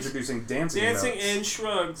 for They're characters. introducing dancing. Dancing emotes. and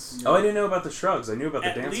shrugs. Oh, I didn't know about the shrugs. I knew about the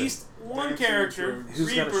At dancing. least one Dancing character, shrugs.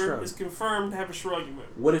 Who's got a Reaper, shrug? is confirmed to have a shrug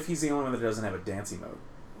emote. What if he's the only one that doesn't have a dance emote?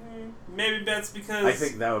 Maybe that's because I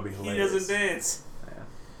think that would be he hilarious. doesn't dance.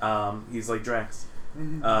 He's like Drax.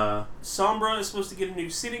 Mm-hmm. Sombra is supposed to get a new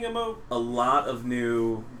sitting emote. A lot of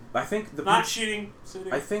new. I think the Not shooting,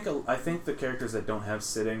 sitting. I think the characters that don't have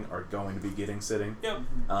sitting are going to be getting sitting. Yep.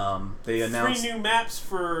 They announced 3 new maps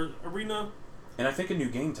for Arena. and I think a new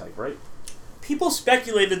game type, right? People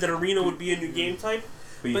speculated that Arena would be a new game type,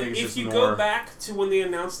 But you but think it's if just you more? go back to when they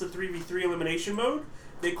announced the 3v3 elimination mode,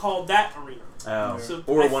 they called that Arena. Oh. So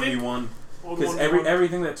Or I a think- 1v1 Or the because 1v1.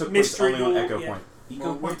 everything that took place Mystery only on Duel, Echo yeah. Point. Eco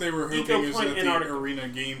Well, Point. what they were hoping Eco is Point that the Antarctica. arena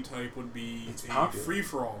game type would be It's a popular.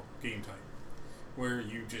 free-for-all game type, where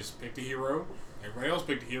you just picked a hero, everybody else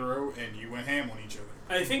picked a hero, and you went ham on each other.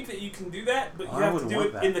 I think that you can do that, but you I have to wouldn't do want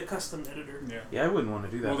it that. in the custom editor. Yeah. Yeah, I wouldn't want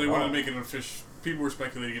to do that. Well, they at wanted all. to make it an official. People were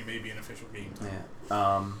speculating it may be an official game type.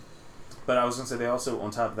 Yeah. But I was gonna say they also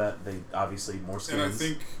on top of that they obviously more skins. And I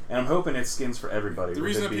think And I'm hoping it's skins for everybody. the with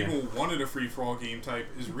reason it that being- people wanted a free-for-all game type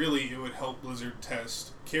is really it would help Blizzard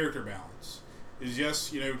test character balance. Is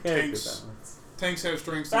yes, you know, Character balance. tanks have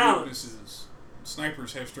strengths and Balance. weaknesses.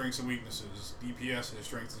 Snipers have strengths and weaknesses. DPS has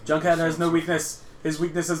strengths and Junkhead has no weaknesses. weakness. His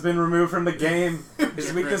weakness has been removed from the game.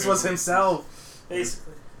 His weakness was himself.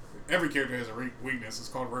 Basically. Every character has a weakness. It's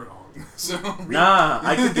called Roadhog. So Nah,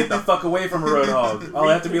 I could get the fuck away from a Roadhog. I'll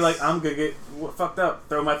have to be like, I'm gonna get fucked up,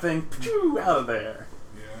 throw my thing pew, out of there.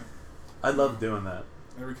 yeah, I love doing that.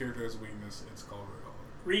 every character has a weakness. It's called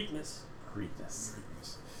Roadhog. Weakness. Weakness.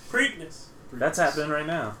 Weakness. Preakness. That's happening right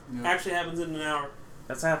now. Yeah. Actually happens in an hour.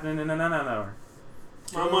 That's happening in an hour.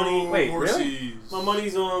 My money. Wait, Go really? Horsies. My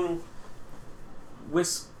money's on.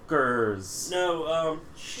 Bonkers. No,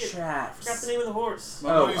 shit. I forgot Chaps. the name of the horse.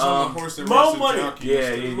 My money's on the horse that Mo rides the Money. jockey. Yeah,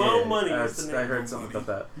 instead yeah, of- Mo Money was That's- the I name. heard something about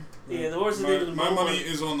that. Yeah, the horse's name is My Mo money Money.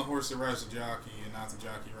 is on the horse that rides the jockey and not the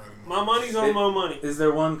jockey riding the My horse. money's on Mo Money. Is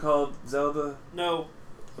there one called Zelda No,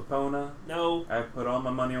 Epona? no. I put all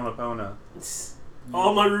my money on Epona.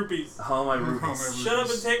 All my rupees. All my All my rupees. Shut up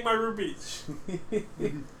and take my rupees.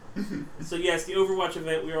 So yes, the Overwatch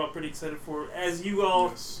event we are all pretty excited for. As you all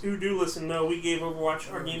Yes. who do listen know, we gave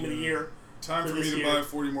Overwatch our game of the year. Time For for me this to year. buy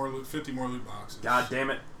 50 more loot boxes. God damn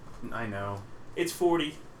it. I know. It's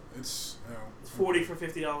 40. It's It's 40 for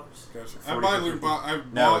 $50. Gotcha. 40 I buy for loot 50. box. I No,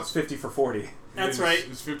 bought. it's 50 for 40. That's it is- right.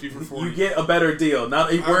 It's 50 for 40. You get a better deal,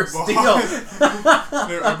 not a I worse bought- deal.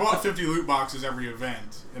 I bought 50 loot boxes every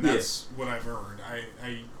event, and Yeah. that's what I've earned. I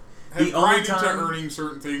have The only grinded to time- earning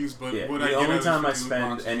certain things, but Yeah, what I the get out only of time I 50 loot spend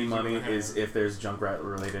boxes any is what money I have. is if there's Junkrat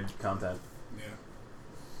related content. Yeah.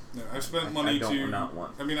 No, I've spent I money don't to. not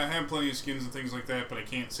want. I mean, I have plenty of skins and things like that, but I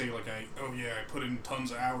can't say like I put in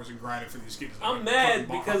tons of hours and grinded for these skins. I'm mad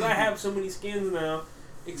because I have so many skins now.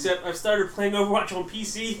 Except I've started playing Overwatch on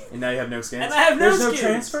PC, And now you have no skins? and I have no There's skins. no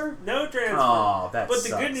transfer? No transfer. Oh, that but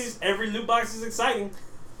sucks. the good news, every loot box is exciting.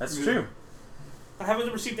 That's Yeah. true. I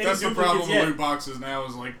haven't received any That's the duplicates problem yet. with loot boxes now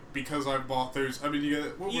is like because I've bought those. I mean, you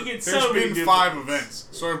get there's so many been 5 duplicates.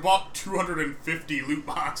 events, so I bought 250 loot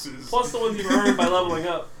boxes. Plus the ones you've earned by leveling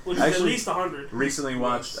up, which is at Actually, least 100. Recently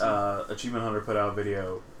watched Achievement Hunter put out a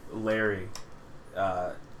video. Larry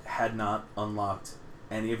had not unlocked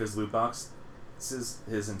any of his loot boxes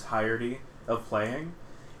his entirety of playing,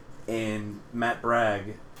 and Matt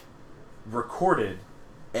Bragg recorded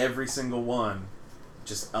every single one,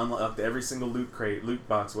 just unlocked every single loot crate, loot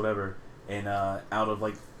box, whatever, and out of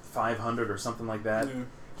like 500 or something like that. Yeah.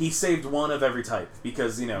 He saved one of every type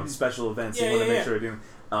because, special events, Yeah, he wanted to yeah, make sure to do.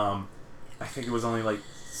 I think it was only like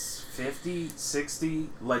 50, 60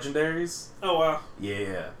 legendaries. Oh wow.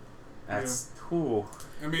 Yeah. That's cool.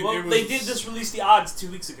 I mean, Well, it was, they did just release the odds 2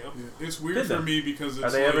 weeks ago. Yeah, it's weird Did for they? me because it's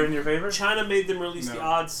Are they like, ever in your favor? China made them release the No.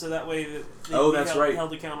 odds so that way that they Oh, be that's held, right.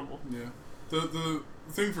 held accountable. Yeah. The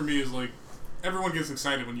thing for me is like everyone gets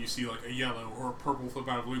excited when you see like a yellow or a purple flip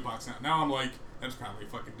out of a loot box. Now I'm like, that's probably a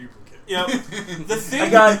fucking duplicate. Yep. The thing I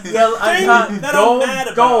got thing that I'm mad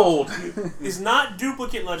about gold. is not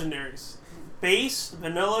duplicate legendaries. Base,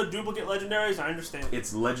 vanilla, duplicate legendaries, I understand.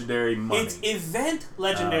 It's legendary money. It's event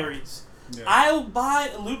legendaries. Yeah. I'll buy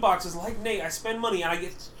loot boxes like Nate. I spend money and I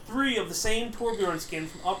get 3 of the same Torbjorn skin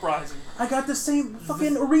from Uprising. I got the same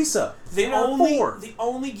fucking Orisa. They I got only 4. they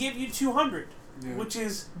only give you 200, Yeah. which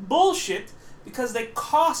is bullshit because they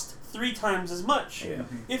cost 3 times as much. Yeah.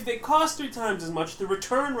 If they cost 3 times as much, the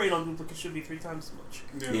return rate on duplicates should be 3 times as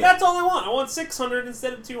much. Yeah. Yeah. That's all I want. I want 600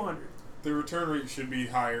 instead of 200. The return rate should be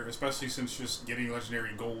higher, especially since just getting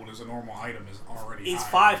legendary gold as a normal item is already It's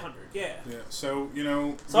higher. 500, yeah. Yeah. So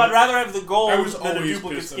So I'd rather have the gold I was than a always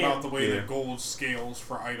duplicate pissed skin. about the way Yeah. that gold scales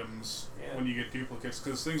for items Yeah. when you get duplicates,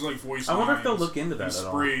 because things like voice I wonder if they'll lines look into that and at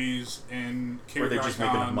all. sprays and Or character they just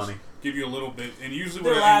make enough icons money. give you a little bit, and usually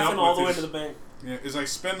They're what I end laughing up all the with way is, to the bank. is I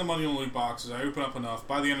spend the money on loot boxes, I open up enough.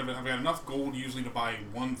 By the end of it, I've got enough gold usually to buy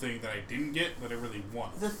one thing that I didn't get that I really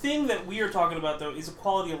want. The thing that we are talking about, though, is a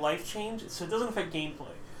quality of life change, so it doesn't affect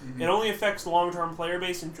gameplay. Mhm. It only affects long-term player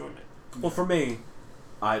base enjoyment. Well, for me,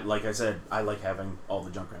 like I said, I like having all the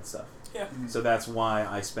Junkrat stuff. Yeah. Mhm. So that's why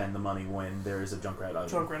I spend the money when there is a Junkrat item.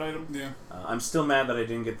 Junkrat item. Yeah. I'm still mad that I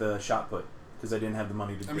didn't get the shot put because I didn't have the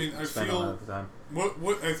money to I mean, I spend feel- on it at the time.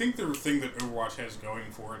 What I think the thing that Overwatch has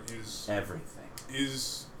going for it Everything.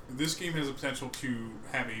 is this game has the potential to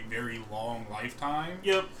have a very long lifetime.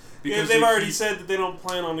 Yep. Yeah, Because they've they already keep- said that they don't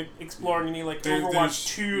plan on exploring any like There's- Overwatch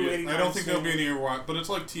 2 yeah, anytime I don't think there'll be soon. any Overwatch, but it's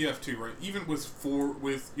like TF2, right? Even with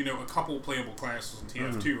a couple playable classes in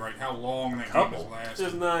TF2, right? How long that game couple? has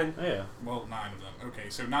There's lasted. 9. Yeah. Well, 9 of them. Okay,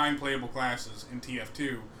 so 9 playable classes in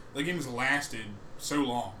TF2. The game's lasted so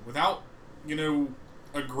long without,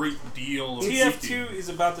 a great deal of TF2 is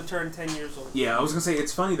about to turn 10 years old. Yeah, I was gonna say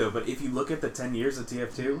it's funny though, but if you look at the 10 years of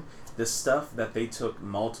TF2, the stuff that they took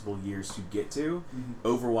multiple years to get to, Mhm.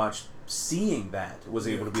 Overwatch seeing that was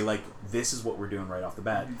able to be like, this is what we're doing right off the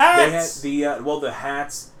bat. Hats! They had the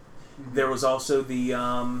hats. Mhm. There was also the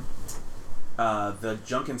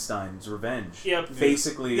Junkenstein's Revenge. Yep.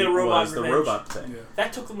 Basically, The robot was the revenge. robot thing. Yeah.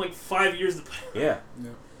 That took them like 5 years to play. Yeah. Yeah.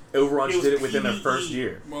 Overwatch It was did it within their PvE. first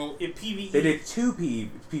year. Well, In PvE. They did 2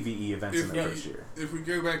 PvE events in If their we- first year. if we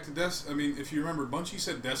go back to if you remember, Bungie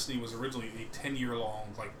said Destiny was originally a 10-year-long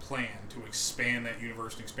plan to expand that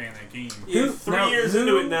universe and expand that game. Yeah, Who- 3 now, years who-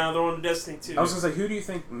 into it now, they're on Destiny 2. I was gonna say, who do you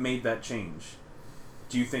think made that change?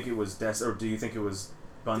 Do you think it was or do you think it was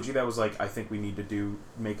Bungie that was like, I think we need to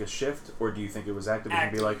make a shift, or do you think it was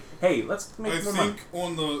Activision be like, hey, let's make more money?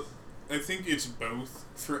 I think it's both.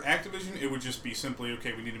 For Activision, it would just be simply,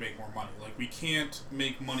 okay, we need to make more money. Like, we can't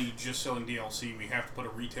make money just selling DLC. We have to put a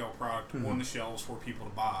retail product on the shelves for people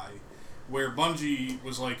to buy. Where Bungie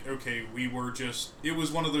was like, okay, it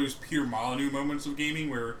was one of those Peter Molyneux moments of gaming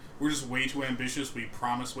where we're just way too ambitious, we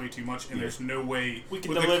promise way too much, and there's no way we can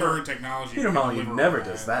with deliver. the current technology. Peter Molyneux never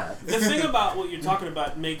does that. The thing about what you're talking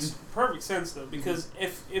about makes perfect sense, though, because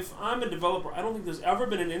if I'm a developer, I don't think there's ever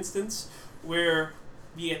been an instance where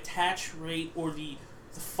the attach rate or the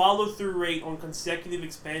follow-through rate on consecutive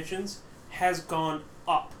expansions has gone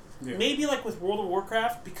up. Yeah. Maybe like with World of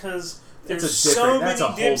Warcraft, because there's That's so that's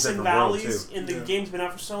many a dips whole and different world, valleys, too. and the game's been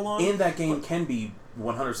out for so long. And that game can be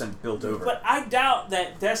 100% built over. But I doubt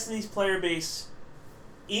that Destiny's player base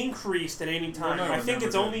increased at any time. Well, no, I it think never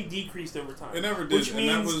it's did. only decreased over time. It never did, Which and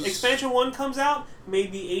means that was... Expansion 1 comes out,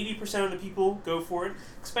 maybe 80% of the people go for it.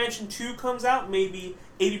 Expansion 2 comes out, maybe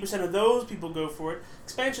 80% of those people go for it.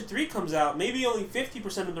 Expansion 3 comes out, maybe only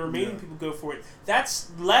 50% of the remaining people go for it.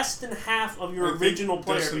 That's less than half of your original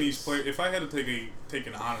player Destiny's base. If I had to take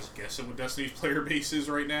an honest guess at what Destiny's player base is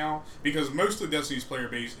right now, because most of Destiny's player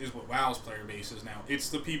base is what WoW's player base is now. It's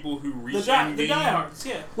the people who reached The diehards,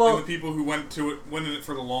 yeah. Well, and the people who went in it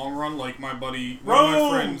for the long run, like my buddy, Rome! one of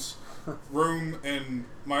my friends, Rome, and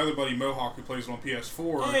my other buddy Mohawk, who plays it on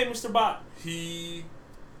PS4. Hey, Mr. Bot. He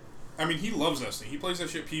loves Destiny. He plays that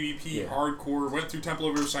shit PvP, Yeah. hardcore, went through Temple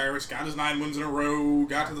of Osiris, got his 9 wins in a row,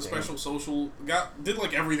 got to the special social, did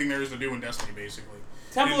like everything there is to do in Destiny, basically.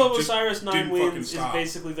 Temple And of just Osiris 9 didn't fucking wins is stop.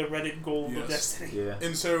 basically the Reddit goal of Yes. Destiny. yeah.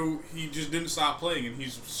 And so he just didn't stop playing, and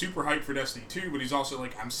he's super hyped for Destiny 2, but he's also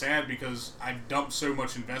like, I'm sad because I dumped so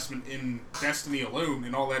much investment in Destiny alone,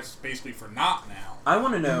 and all that's basically for naught now. I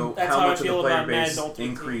want to know That's how how I much of the feel player about Madden base Ultimate Team.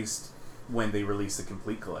 increased when they released the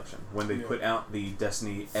complete collection, when they Yeah. put out the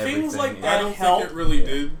Destiny Things everything. like and- that I don't help. think it really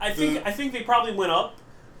did. I think they probably went up,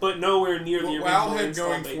 but nowhere near the What original WoW had install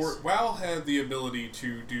going base. for it, WoW had the ability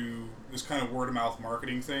to do this kind of word of mouth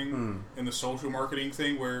marketing thing Hmm. and the social marketing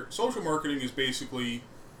thing, where social marketing is basically,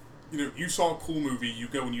 you saw a cool movie, you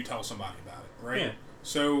go and you tell somebody about it, right? Yeah.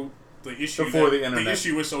 So the issue Before that- the internet.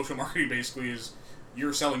 issue with social marketing basically is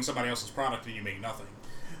you're selling somebody else's product and you make nothing.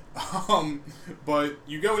 But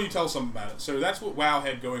you go and you tell someone about it. So that's what WoW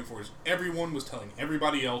had going for it. Is everyone was telling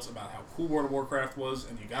everybody else about how cool World of Warcraft was,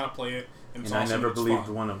 and you gotta play it. And, it's and I awesome, never and it's believed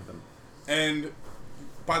fun. one of them. And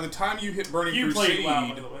by the time you hit Burning You Crusade, played WoW,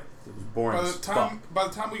 by the way. It was boring by as the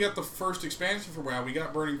fuck. time we got the first expansion for WoW, we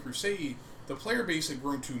got Burning Crusade. The player base had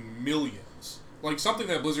grown to millions, like something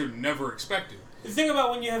that Blizzard never expected. The thing about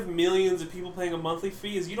when you have millions of people paying a monthly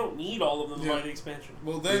fee is you don't need all of them to Yeah. buy the expansion.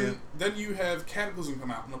 Well, then you have Cataclysm come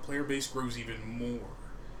out, and the player base grows even more.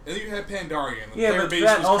 And then you had Pandaria, and the Yeah, player but base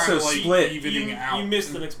that was also kind of like split. evening out. You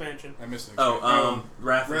missed an expansion. I missed an Oh, expansion.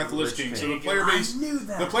 Wrath Wrath of the Lich King. So the King. player base, I knew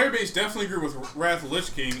that. the player base definitely grew with Wrath of the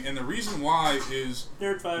Lich King, and the reason why is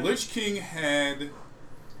Nerd five. Lich King had,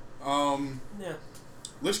 Yeah.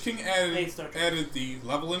 Lich King Hey, Star Trek. added the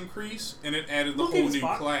level increase, and it added the Look whole at new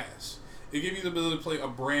Spock. class. It gave you the ability to play a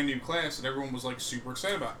brand new class that everyone was like super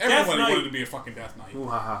excited about. Death Everybody Knight. wanted to be a fucking Death Knight. Ooh,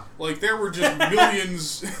 haha. Like there were just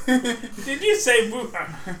millions. Did you say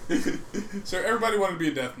Wuhan? So everybody wanted to be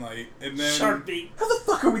a Death Knight, and then Shark beat. How the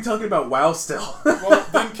fuck are we talking about WoW still? well,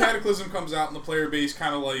 then Cataclysm comes out, and the player base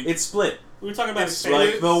kind of like It's split. We were talking about It's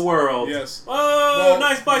expansion. Like the world. yes. Oh, Well,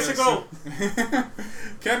 nice bicycle! yes.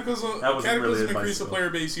 Cataclysm That wasn't really a increased the bicycle. player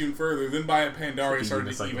base even further. Then by it, Pandaria Fucking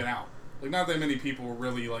started to unicycle. even out. Like not that many people were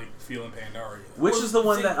really like feeling Pandaria. Which Well, is the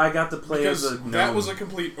one see, that I got to play Because as a that gnome. was a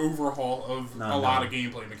complete overhaul of No, a lot no. of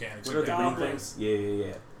gameplay mechanics. What are the green Goblins. things?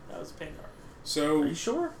 Yeah. That was Pandora. So Are you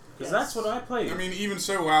sure? Because Yes. that's what I played. I mean, even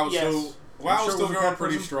so, WoW is Yes. still WoW sure is it still wasn't going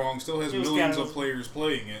pretty Cataclysm? strong. Still has It was millions of Cataclysm. players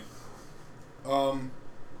playing it.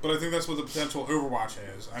 But I think that's what the potential Overwatch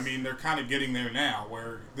has. I mean, they're kind of getting there now,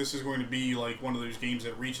 where this is going to be like one of those games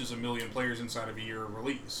that reaches 1 million players inside of a year of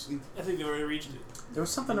release. I think they already reached it. there was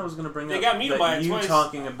something I was going to bring They up. got me to that buy it you twice.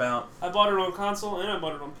 talking about. I bought it on console and I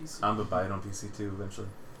bought it on PC. I'm going to buy it on PC too eventually.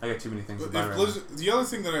 I got too many things But to buy if right Blizzard, the other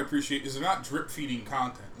thing that I appreciate is they're not drip feeding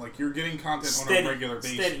content. Like you're getting content on a regular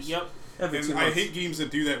basis. Steady, yep. now. Every 2 And I months. hate games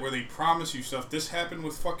that do that where they promise you stuff. This happened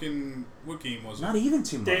with fucking what game was it? Not even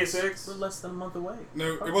 2 months. Deus Ex. We're less than a month away. No,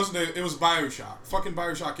 it wasn't. It was BioShock. Fucking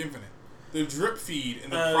BioShock Infinite. the drip feed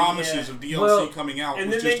and the Oh, promises yeah. of DLC Well, coming out. And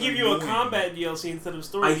was then they just give you a annoying. combat DLC instead of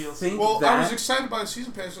story I DLC. think Well, that I was excited by the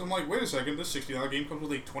season pass. I'm like, wait a second, this $60 game comes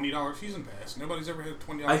with a $20 season pass. Nobody's ever had a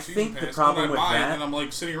 $20 I season think pass. the problem and with I buy that- it, and I'm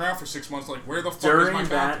like sitting around for 6 months, like, where the fuck is during my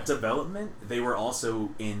that content? development, they were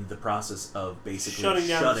also in the process of basically Shutting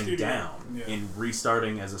down the studio. down Yeah. and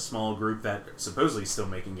restarting as a small group that supposedly is still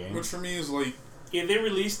making games. Which for me is like, Yeah, they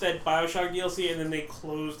released that Bioshock DLC and then they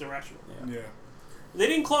closed the rest of it. yeah. They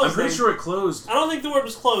didn't close I'm pretty them. sure it closed. I don't think the word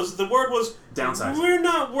was closed. The word was Downsizing. we're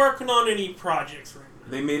not working on any projects right now.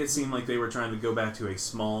 They made it seem like they were trying to go back to a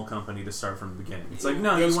small company to start from the beginning. It's like,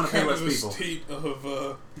 no, That's you want to pay kind less of the people. state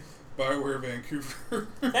of BioWare Vancouver.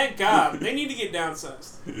 Thank God. They need to get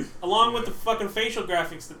downsized. Along with the fucking facial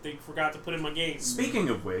graphics that they forgot to put in my game. Speaking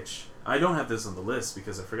of which, I don't have this on the list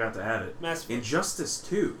because I forgot to add it. Mass Effect. Injustice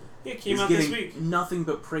 2 It came is out getting this week. nothing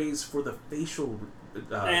but praise for the facial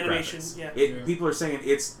Animation, graphics. yeah. Yeah. People are saying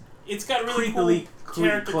it's It's got really creepily cool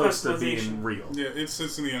character close to customization. being real. Yeah, it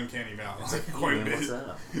sits in the uncanny valley. It's like, quite a man, bit. what's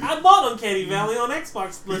up? I bought Uncanny Valley on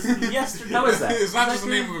Xbox listened yesterday. How is that? It's not Is just that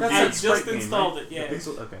the name of a That's game. I that just Sprite game, installed right? it, yeah. The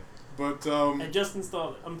pixel- okay. But I just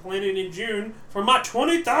installed it. I'm playing it in June for my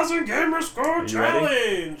 20,000 gamer score Are you ready?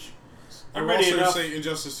 challenge. I I'm would ready also enough. say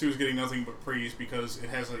Injustice 2 is getting nothing but praise because it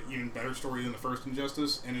has an even better story than the first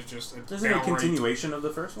Injustice, and it's just a Isn't it a downright- continuation of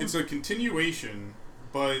the first one? It's a continuation,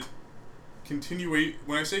 but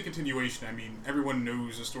when I say continuation, I mean everyone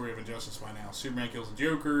knows the story of Injustice by now. Superman kills the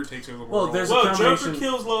Joker, takes over the Well, world. there's a Well, combination- Joker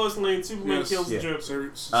kills Lois Lane, Superman Yes. kills Yeah. the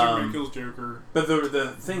Joker. Superman kills Joker. But the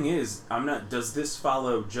thing is, I'm not. Does this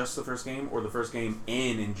follow just the first game or the first game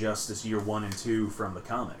and Injustice Year 1 and 2 from the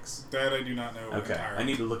comics? That I do not know Okay, entirely. I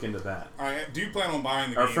need to look into that. I do plan on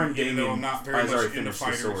buying the Our game, friend even though Damien I'm not very has already much into finished the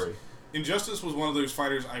fighters. story. Injustice was one of those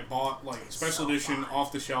fighters I bought like special so edition fun.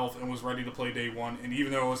 off the shelf and was ready to play day one. And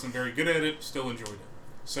even though I wasn't very good at it, still enjoyed it.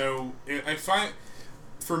 So I find,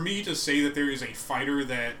 for me to say that there is a fighter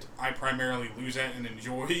that I primarily lose at and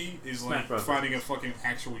enjoy is Smash like Brothers. finding a fucking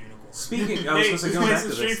actual unicorn. Speaking, I was Hey, supposed to go back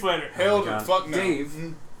to Street this. Fighter. Hell Oh to my God. fuck no.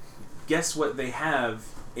 Dave, guess what they have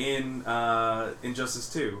in Injustice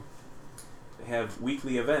 2? They have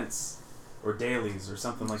weekly events or dailies or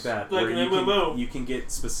something like that, Like where an you MMO. you can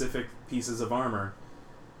get specific pieces of armor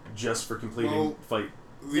just for completing Well, fight.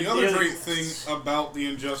 The Yeah, other yeah. great thing about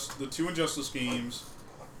the two Injustice games,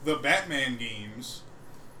 the Batman games,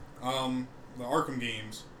 the Arkham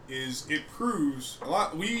games, is it proves a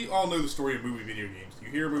lot. We all know the story of movie video games. You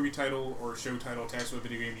hear a movie title or a show title attached to a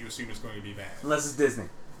video game, you assume it's going to be bad, Unless it's Disney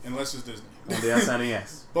unless it's Disney. and the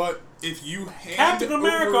SNES. But if you hand Captain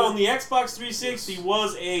America over, on the Xbox 360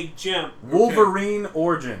 was a gem. Wolverine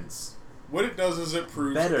Origins. what it does is it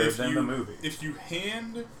proves Better if than you, the movie. If you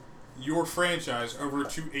hand your franchise over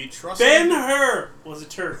to a trusted Ben-Hur was a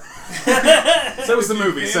turd. So was the If you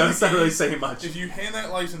movie, so hand it's not the really game- saying much. If you hand that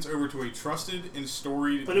license over to a trusted and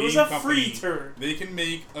storied But it was game a company, free turd. they can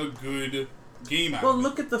make a good game out Well, of it.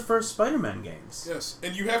 look at the first Spider-Man games. Yes,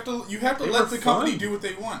 and you have to They let were the company fun. do what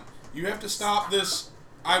they want. You have to stop this.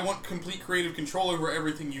 I want complete creative control over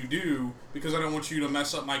everything you do because I don't want you to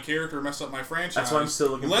mess up my character, or mess up my franchise. That's why I'm still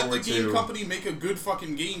looking Let forward the game to- company make a good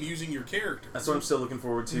fucking game using your character. That's what I'm still looking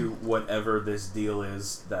forward to, whatever this deal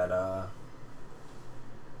is that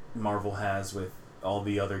Marvel has with all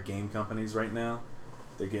the other game companies right now.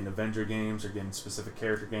 They're getting Avenger games, they're getting specific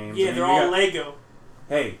character games. Yeah, I mean, they're we all got- Lego.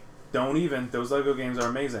 Hey, don't even. Those Lego games are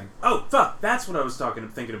amazing. Oh, fuck! That's what I was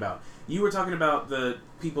thinking about. You were talking about the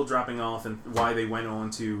people dropping off and why they went on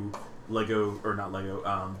to Lego, or not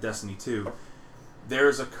Lego, Destiny 2.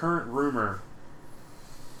 There's a current rumor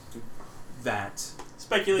that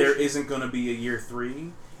Speculation. there isn't going to be a year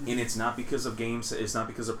 3, and it's not because of games, it's not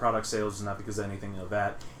because of product sales, it's not because of anything of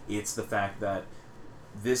that. It's the fact that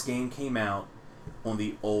this game came out on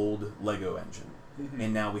the old Lego engine.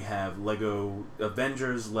 And now we have Lego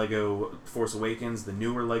Avengers, Lego Force Awakens, the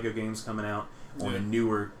newer Lego games coming out on Yeah. a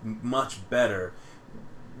newer, much better,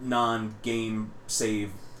 non-game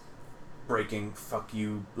save breaking, fuck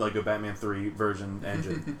you, Lego Batman 3 version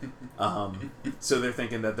engine. So they're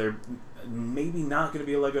thinking that they're maybe not going to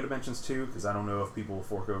be a Lego Dimensions 2, because I don't know if people will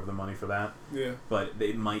fork over the money for that. Yeah. But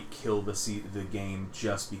it might kill the game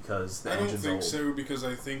just because the I don't engine's think old. so because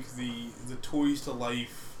I think the Toys to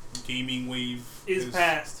Life gaming wave is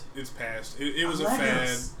past. It's past. It was a Legos.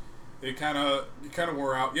 fad. It kind of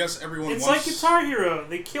wore out. Yes, everyone. It's wants, like Guitar Hero.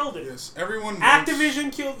 They killed it. Yes, everyone.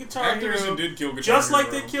 Activision killed Guitar Hero. Activision did kill Guitar just Hero.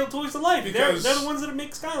 like they killed Toys to Life. They're Because- the ones that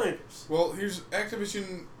make Skylanders. Well, here's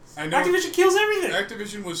Activision. I know Activision kills everything.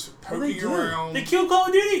 Activision was Well, they poking do. around. They killed Call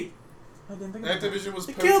of Duty. I didn't think about that. Activision was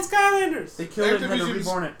They killed Skylanders. They killed it and had to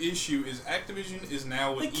reborn it. Activision's issue is Activision is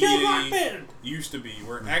now They what killed Rock EA Band. used to be,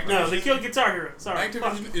 where Activision, No, they killed Guitar Hero. Sorry.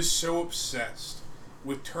 Activision Fuck. is so obsessed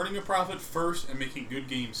with turning a profit first and making good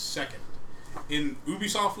games second. And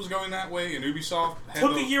Ubisoft was going that way, and Ubisoft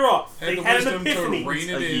Took a year off. had They the had an wisdom to epiphany. rein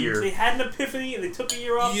it A in. year. They had an epiphany and they took a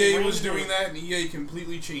year off. EA and was reined it doing in. that, and EA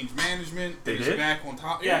completely changed management. They It is did? back on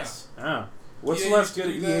top. Yes. Oh. What's EA the last used to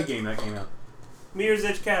good do EA that. game that came out? Mirror's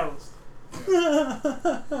Edge Catalyst. It's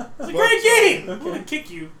a But, great game! I'm okay. gonna kick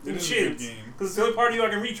you It in the is a good shins. game. Because it's the only part of you I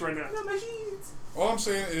can reach right now. All I'm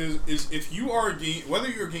saying is if you are a game, whether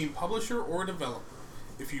you're a game publisher or a developer,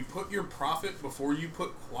 if you put your profit before you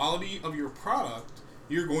put quality of your product,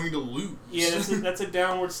 you're going to lose. Yeah, that's a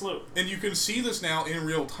downward slope. And you can see this now in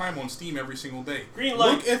real time on Steam every single day. Green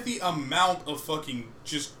light. Look at the amount of fucking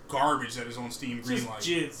just garbage that is on Steam. Just Greenlight.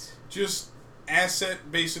 jizz. Just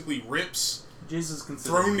asset basically rips, Jesus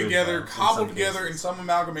considered thrown good, together, though, in cobbled some together in cases. some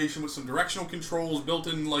amalgamation with some directional controls built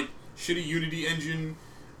in like shitty Unity engine,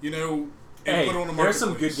 and Hey, put on the there's some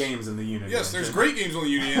marketplace. good games in the Unity. Yes, there's engine. great games on the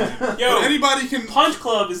Unity engine. Yo, but anybody can Punch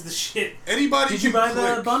Club is the shit. anybody Did you can buy the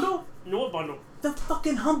click. bundle? No, what bundle? The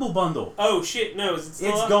fucking Humble Bundle. Oh shit, no, is it still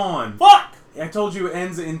It's up? gone. Fuck! I told you it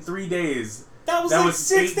ends in 3 days. That was That like was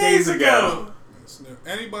 6 8 days days ago.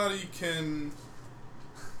 Anybody can,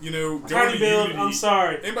 go Tiny to Build, Unity. I'm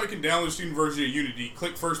sorry. Anybody can download a student version of Unity,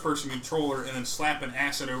 click first-person controller, and then slap an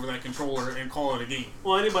asset over that controller and call it a game.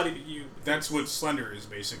 Well, anybody but you. That's what Slender is,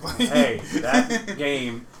 basically. Hey, that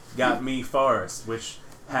game got me Forest, which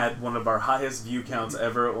had one of our highest view counts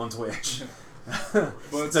ever on Twitch.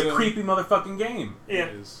 It's a creepy motherfucking game. Yeah.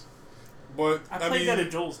 It is. But, I played that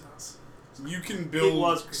at Joel's house. you can It build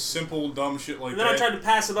was creepy. simple, dumb shit like And then that. I tried to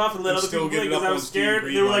pass it off and let And other still people play get it because up I on was Steam scared.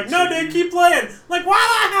 Green They were Light, like, no, so dude, you- keep playing. Like,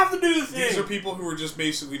 why do I have to do this These thing? are people who are just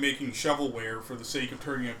basically making shovelware for the sake of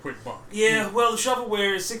turning a quick buck. Yeah, well, the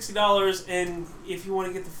shovelware is $60, and if you want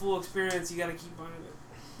to get the full experience, you got to keep buying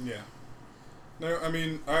it. Yeah. No, I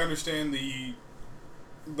mean, I understand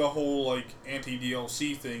the whole like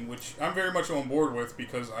anti-DLC thing, which I'm very much on board with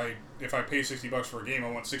because if I pay $60 for a game,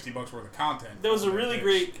 I want $60 worth of content. There was a on that really bitch.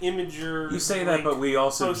 great imager. You say that, link but we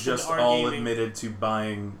also posted just to our all gaming admitted to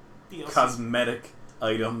buying DLC cosmetic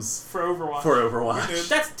items for Overwatch. for We Overwatch. did.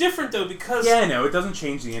 That's different though because Yeah, I know. It doesn't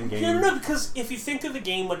change the end game. no, because if you think of the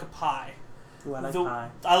game like a pie, Ooh, I like the- pie.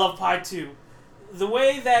 I love pie too. The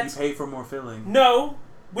way You that pay for more filling. no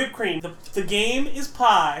whipped cream, the game is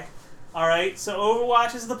pie. All right, so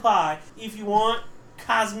Overwatch is the pie. If you want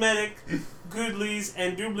cosmetic goodlies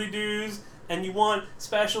and doobly doos, and you want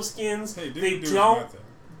special skins, Hey, they do don't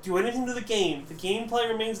do anything to the game. The gameplay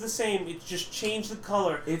remains the same. It's just changed the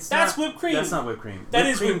color. That's not, whipped cream. That's not whipped cream. That whipped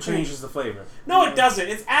is cream whipped cream. changes the flavor. No, it doesn't.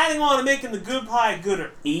 It's adding on and making the good pie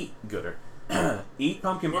gooder. Eat gooder. Eat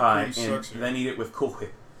pumpkin Whipped pie cream and sucks, yeah. then eat it with Cool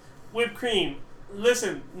Whip. Whipped cream.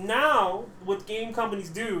 Listen, now what game companies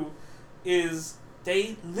do is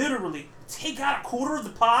they literally take out a quarter of the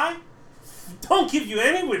pie, don't give you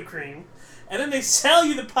any whipped cream, and then they sell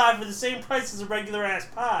you the pie for the same price as a regular ass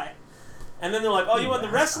pie. And then they're like, oh, you want the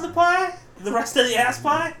rest of the pie? The rest of the ass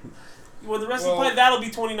pie? You want the rest of the Well, pie? That'll be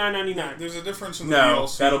 $29.99. There's a difference in the No,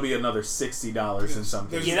 DLC. that'll be another $60 in some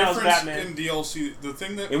There's cases. Yeah, a that was difference Batman. in DLC. The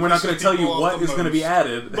thing that And we're not going pisses to tell you people off what the is going to be most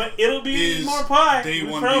added. But it'll be is more pie. Day we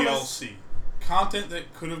one promise. DLC content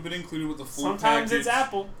that could have been included with the full Sometimes package. it's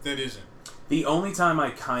Apple. That isn't. The only time I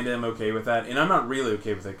kind of am okay with that, and I'm not really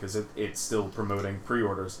okay with it because it's still promoting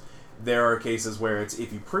pre-orders, there are cases where it's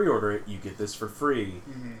if you pre-order it, you get this for free,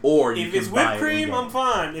 or you If can it's buy whipped it cream, in-game. I'm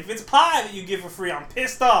fine. If it's pie that you get for free, I'm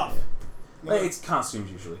pissed off. No, It's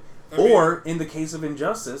costumes usually. I mean- Or in the case of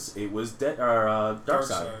Injustice, it was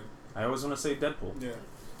Darkseid. I always want to say Deadpool. Yeah.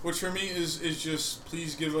 Which for me is just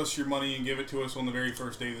please give us your money and give it to us on the very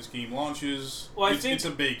first day this game launches. Well, I it's, think it's a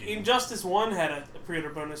big game. Injustice 1 had a pre-order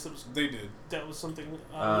bonus They did. that was something. It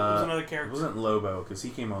was another It character. wasn't Lobo because he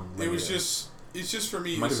came on later. It was just. It's just for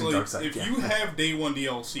me. Might It's have been like Darkseid, if yeah. you have day one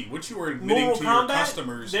DLC, what you are admitting Mortal to your Kombat,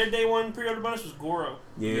 customers. their day 1 pre-order bonus was Goro.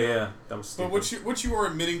 Yeah, that was stupid. But what you are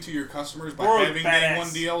admitting to your customers by Goro's having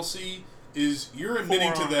badass. day one DLC is you're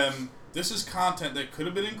admitting to Forearms. them this is content that could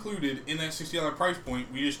have been included in that $60 price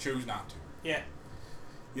point. We just chose not to. Yeah.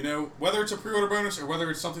 You know, whether it's a pre-order bonus or whether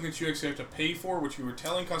it's something that you actually have to pay for, what you were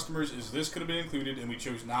telling customers is this could have been included, and we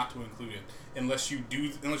chose not to include it unless you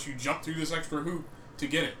jump through this extra hoop to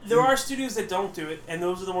get it. There are studios that don't do it, and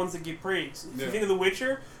those are the ones that get praise. If Yeah. you think of The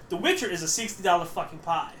Witcher is a $60 fucking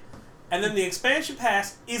pie. And then the expansion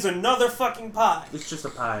pass is another fucking pie. It's just a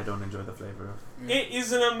pie I don't enjoy the flavor of. It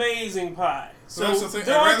is an amazing pie. So that's the thing.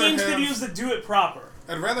 there I'd are rather game have- studios that do it proper.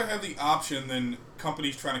 I'd rather have the option than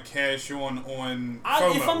companies trying to cash on If FOMO,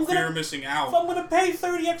 I'm fear gonna- of missing If out. I'm gonna pay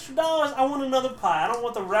 $30 extra, I want another pie. I don't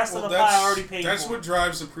want the rest of the pie I already paid that's for. what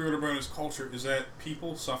drives the pre-order bonus culture, is that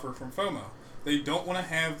people suffer from FOMO. They don't want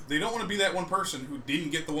to be that one person who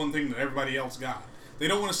didn't get the one thing that everybody else got. They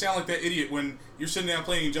don't want to sound like that idiot when you're sitting down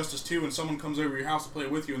playing Injustice 2 and someone comes over your house to play it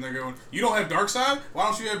with you and they're going, "You don't have Darkseid? Why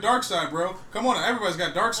don't you have Darkseid, bro? Come on, everybody's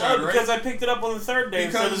got Darkseid, right?" Because I picked it up on the third day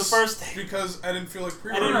instead of the first day. Because I didn't feel like I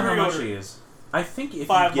pre-order. don't know how much pre-order. it is. I think if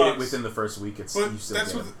 $5 you get it within the first week, it's But you still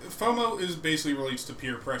that's get what it. FOMO is basically relates to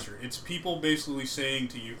peer pressure. It's people basically saying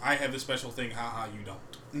to you, "I have this special thing, haha, you don't."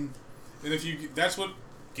 And if you, that's what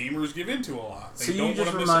gamers give into a lot. They So don't you just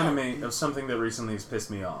want to miss out. reminded me of something that recently has pissed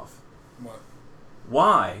me off. What?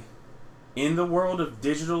 Why, in the world of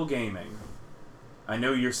digital gaming, I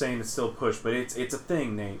know you're saying it's still pushed, but it's a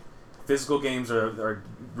thing, Nate. Physical games are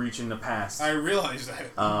reaching the past. I realize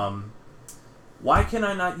that. Why can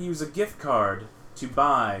I not use a gift card to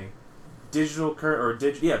buy digital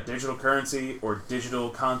currency or digital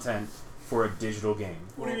content for a digital game?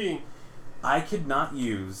 What do you mean? I could not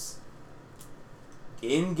use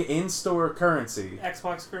in-store currency.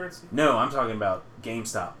 Xbox currency? No, I'm talking about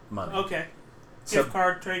GameStop money. Okay. So- Gift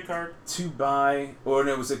card, trade card, To buy, or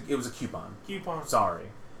no, it was a coupon. coupon. Sorry,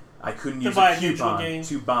 I couldn't To use buy a a digital coupon game.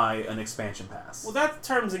 to buy an expansion pass. Well, that's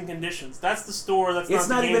terms and conditions. That's the store. That's It's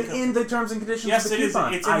not not the game even company. in the terms and conditions Yes, of the it is.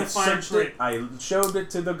 coupon. It's in I the fine searched print. it. I showed it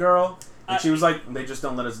to the girl, and she was like, "They just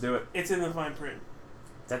don't let us do it." It's in the fine print.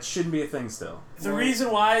 That shouldn't be a thing still. The Well- reason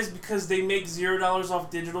why is because they make $0 off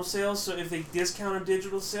digital sales. So if they discount a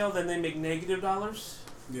digital sale, then they make -$.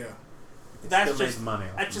 Yeah. It That's still just- makes money.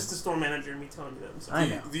 That's just the store manager and me telling you that. I'm I sorry.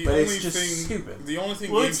 know, The but only it's just thing, stupid. The only thing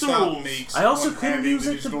Well, it's the GameStop rules. makes. I also on couldn't having use the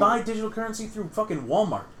it to digital- buy digital currency through fucking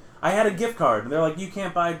Walmart. I had a gift card, and they're like, "You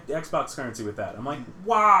can't buy Xbox currency with that." I'm like,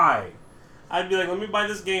 "Why?" I'd be like, let me buy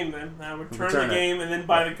this game then. I would return Return the it. game and then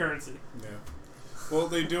buy the currency. Yeah. Well,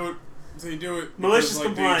 they do it. They do it. Malicious because,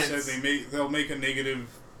 like compliance. Dave said, they'll make a negative.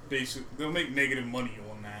 They'll make negative money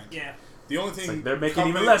on that. Yeah. The only thing like they're making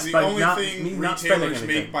even less the by only not- thing me not spending retailers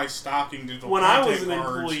anything. make by stocking digital When I content was an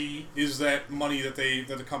cards employee, is that money that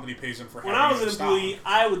the company pays them for when having I was it an in stock. employee,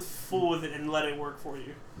 I would fool with it and let it work for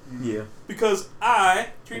you Yeah. because I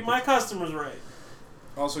treat my customers right.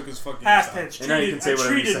 Also, because fucking Past GameStop. tense. And now you can say I whatever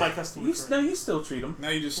you treated say. my customers No, right. you still treat them. Now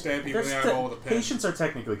you just stab people in the eyeball with a pen. Patients are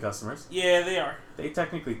technically customers. Yeah, they are. They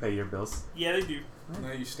technically pay your bills. Yeah, they do.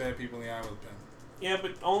 Now you stab people in the eye with a Yeah,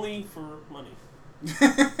 but only for money.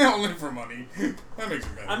 pen. Only for money. That makes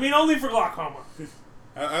it better. I mean, only for glaucoma.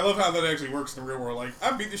 I love how that actually works in the real world. Like,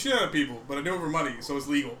 I beat the shit out of people, but I do it for money, so it's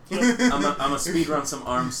legal. I'm a speed run some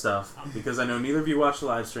ARM stuff because I know neither of you watched the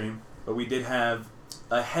live stream, but we did have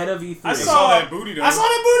ahead of E3. I I saw- saw that booty though. I saw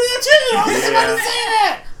that booty on too. I was about to say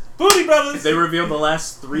that. Booty Brothers. They revealed the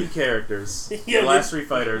last 3 characters, Yeah, the last 3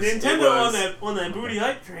 fighters. Nintendo It was, on that booty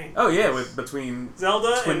hype train. Oh yeah, with between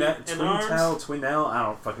Zelda and Arms. Twinnell, I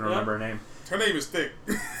don't fucking remember her name. Her name is Thick.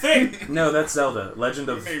 Thick. No, that's Zelda, Legend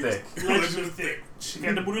of Her name is Thick, Legend of Thick. She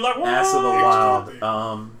got the booty like Ass of the Wild.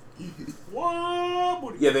 Wild. Whoa,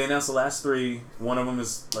 booty. Yeah, they announced the last 3. One of them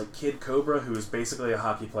is like Kid Cobra, who is basically a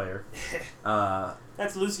hockey player.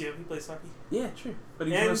 That's Lucio. He plays hockey. Yeah, true. But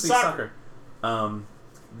he's And mostly soccer.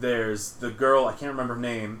 There's the girl, I can't remember her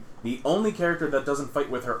name. The only character that doesn't fight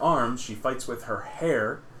with her arms, she fights with her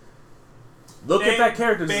hair. Look at that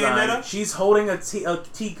character design. Bayonetta? She's holding a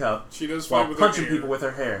teacup She does while fight with her punching hair. people with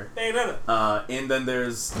her hair. Bayonetta. And then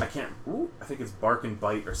there's I think it's Bark and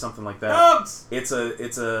Bite or something like that. Dogs. It's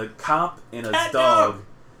a cop and a Cat dog, dog.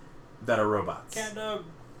 that are robots. Cat dog.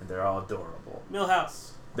 And they're all adorable.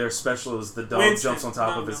 Millhouse. Their special is the dog Winston. jumps on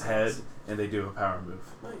top No, of his no, head Winston. and they do a power move.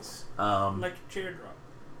 Nice. Electric chair drop.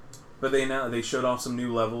 But they showed off some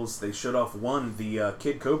new levels. They showed off the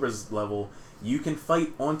Kid Cobra's level. You can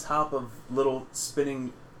fight on top of little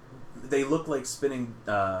spinning. They look like spinning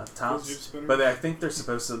Fidget tops, spinners? but I think they're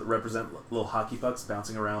supposed to represent little hockey pucks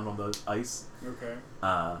bouncing around on the ice. Okay.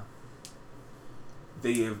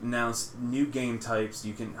 They have announced new game types.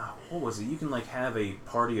 You can what was it? You can like have a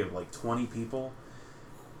party of like 20 people.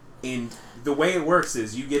 And the way it works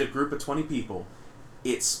is you get a group of 20 people.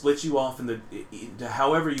 It splits you off into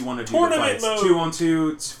however you want to do the Tournament fights. mode.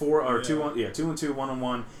 2-on-2, 4 or Yeah. 2-on-2,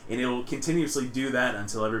 1-on-1, and it'll continuously do that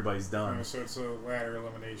until everybody's done. So it's a ladder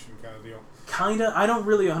elimination kind of deal. Kinda. I don't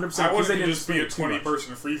really 100% I because want they it to didn't just be a explain it too much.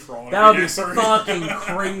 20-person free-for-all. That would be Sorry. fucking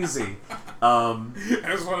crazy. I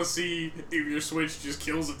just want to see if your Switch just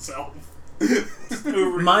kills itself.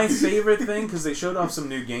 My favorite thing, because they showed off some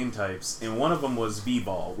new game types, and one of them was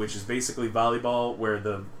V-ball, which is basically volleyball, where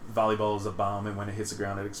the volleyball is a bomb, and when it hits the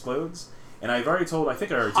ground, it explodes. And I think I already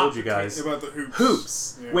told you guys about the hoops.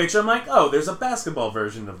 Hoops, Yeah. which I'm like, oh, there's a basketball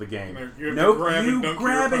version of the game. You have to Nope, grab you and dunk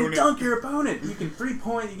grab your and opponent. dunk your opponent. You can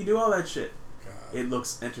 3-point, you can do all that shit. God. It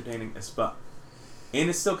looks entertaining as fuck. And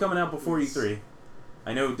it's still coming out before E3.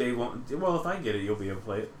 I know Dave won't. Well, if I get it, you'll be able to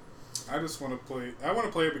play it. I just want to play. I want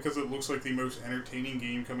to play it because it looks like the most entertaining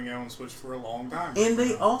game coming out on Switch for a long time. And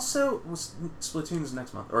they now. also Splatoon's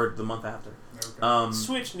next month or the month after. Okay.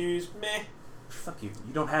 Switch news, meh. Fuck you.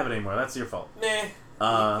 You don't have it anymore. That's your fault. Meh.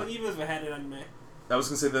 Even if I had it, I'd meh. I was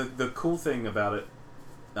gonna say the cool thing about it.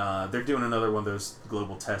 They're doing another one of those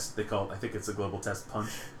global tests. They call it. I think it's a global test punch.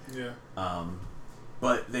 Yeah.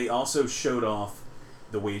 But they also showed off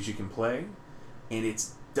the ways you can play, and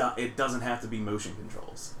it doesn't have to be motion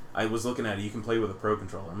controls. I was looking at it. You can play with a Pro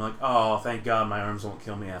Controller. I'm like, oh, thank God my arms won't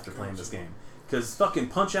kill me after playing this game. Because fucking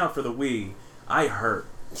Punch Out for the Wii, I hurt.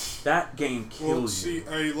 That game kills you.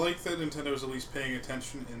 Well, see, I like that Nintendo's at least paying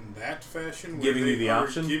attention in that fashion. Where Giving they you the are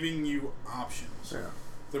option? Giving you options. Yeah.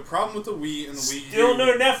 The problem with the Wii and the Wii Still U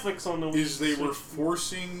no Netflix on the Wii. is they Switch. were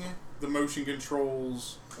forcing the motion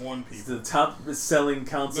controls on It's people. the top-selling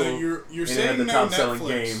console, No, you're and it saying had the no top-selling Netflix.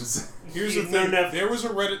 games. Here's the No thing. Netflix. There was a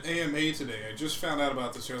Reddit AMA today. I just found out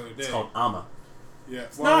about this earlier today. It's called AMA. Yeah,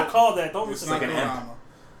 It's not called that. Don't It's listen not to like called an that. app. AMA.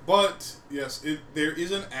 But yes, there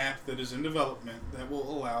is an app that is in development that will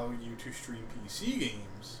allow you to stream PC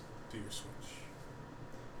games to your Switch.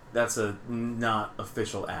 That's a not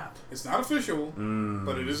official app. It's not official,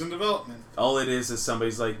 but it is in development. All it is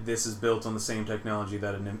somebody's like, this is built on the same technology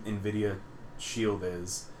that an NVIDIA Shield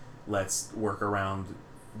is. Let's work around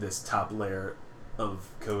this top layer of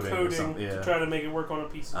coding or something. to Yeah. try to make it work on a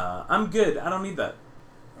PC. I'm good. I don't need that.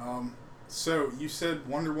 So you said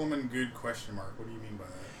Wonder Woman good question mark. What do you mean by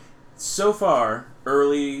that? So far,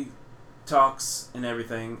 early talks and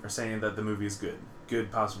everything are saying that the movie is good.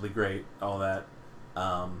 Good, possibly great, all that.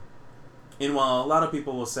 And while a lot of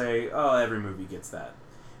people will say, oh, every movie gets that.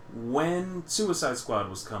 When Suicide Squad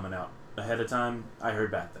was coming out ahead of time, I heard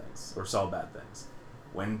bad things, or saw bad things.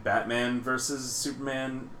 When Batman versus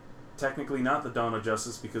Superman, technically not the Dawn of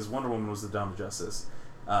Justice, because Wonder Woman was the Dawn of Justice,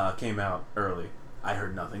 came out early, I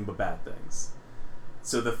heard nothing but bad things.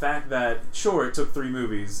 So the fact that, sure, it took 3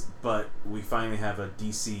 movies, but we finally have a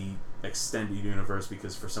DC extended universe,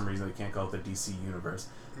 because for some reason they can't call it the DC universe,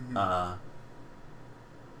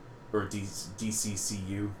 or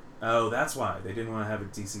DCCU. Oh, that's why. They didn't want to have a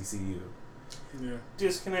DCCU. Yeah.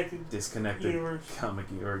 Disconnected universe. Comic,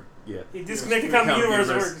 or, yeah. Disconnected Yes, comic universe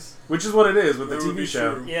universe. works. Which is what it is with the That would TV be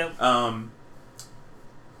show. true. Yep.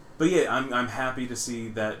 But yeah, I'm happy to see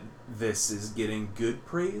that this is getting good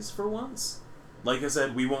praise for once. Like I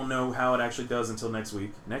said, we won't know how it actually does until next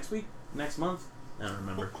week. Next week? Next month? I don't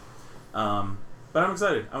remember. But I'm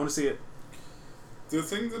excited. I want to see it. The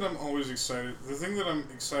thing that I'm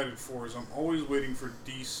excited for is I'm always waiting for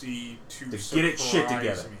DC to get its shit surprise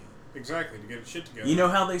together. me. Exactly, to get its shit together. You know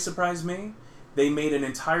how they surprised me? They made an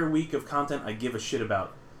entire week of content I give a shit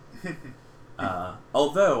about.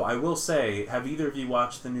 Although, I will say, have either of you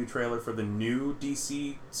watched the new trailer for the new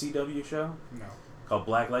DC CW show? No. Called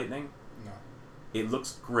Black Lightning? No. It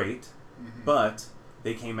looks great, but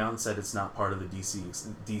they came out and said it's not part of the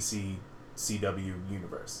DC CW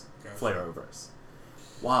universe. Gotcha. Flareoverse.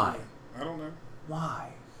 Why? I don't know.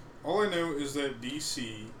 Why? All I know is that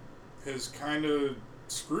DC has kind of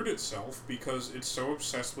screwed itself because it's so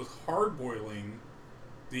obsessed with hardboiling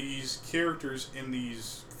these characters in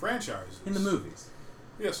these franchises. In the movies.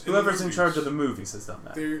 Yes. Whoever's in movies. charge of the movies has done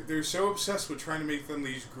that. They're so obsessed with trying to make them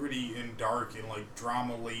these gritty and dark and like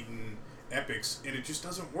drama-laden epics, and it just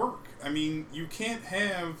doesn't work. I mean, you can't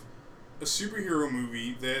have a superhero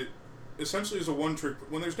movie that essentially is a one-trick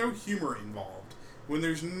when there's no humor involved, when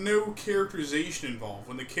there's no characterization involved,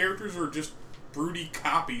 when the characters are just broody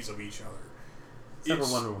copies of each other. Except It's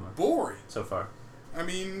for Wonder Woman. boring. So far. I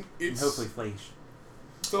mean, And it's hopefully Flash.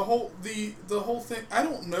 the whole thing. I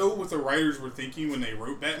don't know what the writers were thinking when they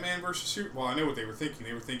wrote Batman vs. Superman. Well, I know what they were thinking.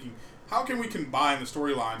 They were thinking, how can we combine the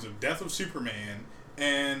storylines of Death of Superman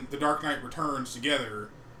and The Dark Knight Returns together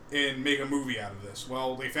and make a movie out of this?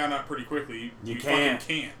 Well, they found out pretty quickly You we can't.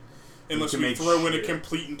 fucking can't. Unless can we make throw in a shit.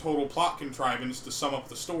 complete and total plot contrivance to sum up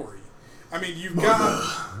the story. I mean, you've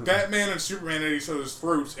got Batman and Superman at each other's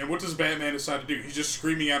throats, and what does Batman decide to do? He's just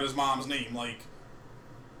screaming out his mom's name, like...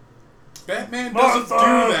 Batman doesn't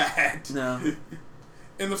do that. No.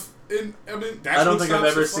 I mean, that's I don't what think I've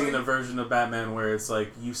stops ever the seen fight. a version of Batman where it's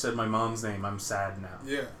like, you said my mom's name, I'm sad now.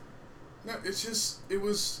 Yeah. No, it's just it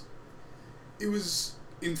was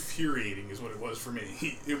infuriating, is what it was for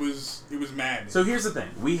me. It was madness. So here's the thing: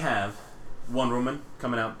 we have Wonder Woman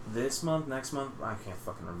coming out this month, next month. I can't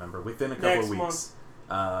fucking remember. Within a couple Next of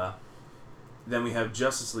weeks. Then we have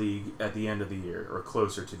Justice League at the end of the year, or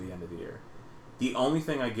closer to the end of the year. The only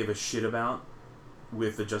thing I give a shit about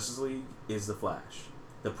with the Justice League is the Flash.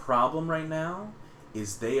 The problem right now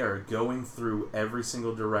is they are going through every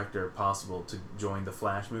single director possible to join the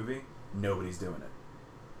Flash movie. Nobody's doing it.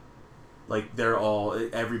 Like,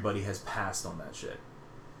 everybody has passed on that shit.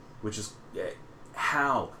 Which is,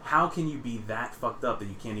 how can you be that fucked up that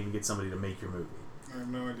you can't even get somebody to make your movie? I have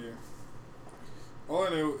no idea. All I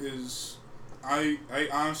know is I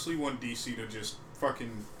honestly want DC to just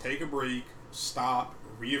fucking take a break, stop,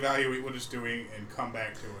 reevaluate what it's doing, and come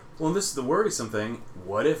back to it. Well, this is the worrisome thing.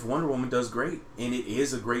 What if Wonder Woman does great, and it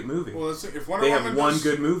is a great movie? Well, if Wonder they Woman have one does,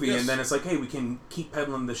 good movie, yes. and then it's like, hey, we can keep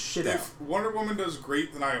peddling this shit out. If Wonder Woman does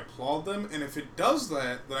great, then I applaud them, and if it does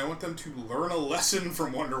that, then I want them to learn a lesson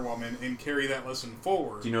from Wonder Woman and carry that lesson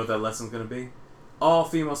forward. Do you know what that lesson's going to be? All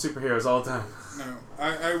female superheroes all the time. No,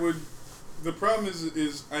 I would. The problem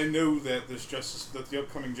is I know that the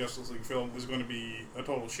upcoming Justice League film is going to be a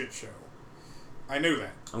total shit show. I know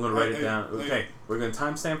that. I'm going to write it down. Okay, we're going to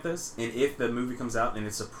timestamp this, and if the movie comes out and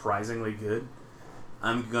it's surprisingly good,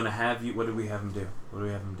 I'm going to have you... What do we have him do?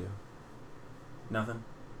 Nothing?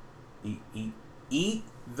 Eat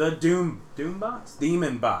the Doom box?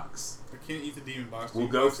 Demon box. I can't eat the demon box. We'll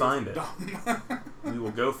go find it. We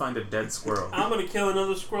will go find a dead squirrel. I'm gonna kill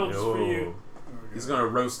another squirrel just for you. He's going to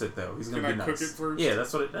roast it, though. He's going to be Can I nice. cook it first? Yeah,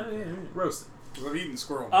 that's what it... roast it. 'Cause I've eaten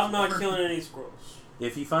squirrel. I'm not before. killing any squirrels.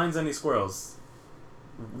 If he finds any squirrels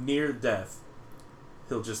near death,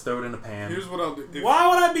 he'll just throw it in a pan. Here's what I'll do. Why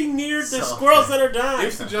would I be near the So- squirrels that are dying?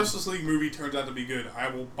 If the Justice League movie turns out to be good, I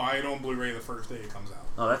will buy it on Blu-ray the first day it comes out.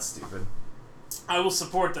 Oh, that's stupid. I will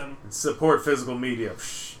support them. Support physical media.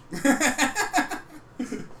 Psh.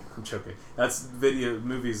 I'm joking. That's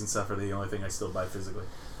movies and stuff are the only thing I still buy physically.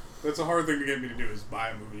 That's a hard thing to get me to do, is buy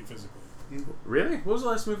a movie physically. Really? What was the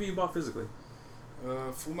last movie you bought physically?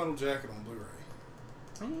 Full Metal Jacket on Blu-ray.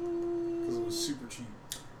 Because it was super cheap.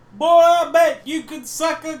 Boy, I bet you could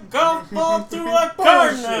suck a golf ball through a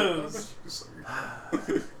car nose.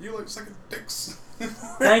 You like sucking dicks.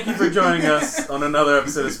 Thank you for joining us on another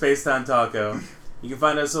episode of Space Time Taco. You can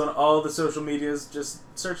find us on all the social medias. Just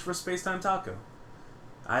search for Space Time Taco.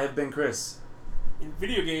 I have been Chris. In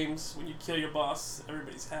video games, when you kill your boss,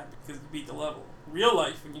 everybody's happy because you beat the level. Real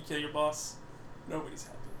life, when you kill your boss, nobody's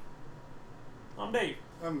happy. I'm Dave.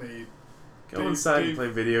 I'm Nate. Go inside and play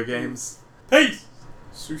video games. Peace!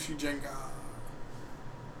 Sushi Jenga.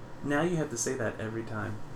 Now you have to say that every time.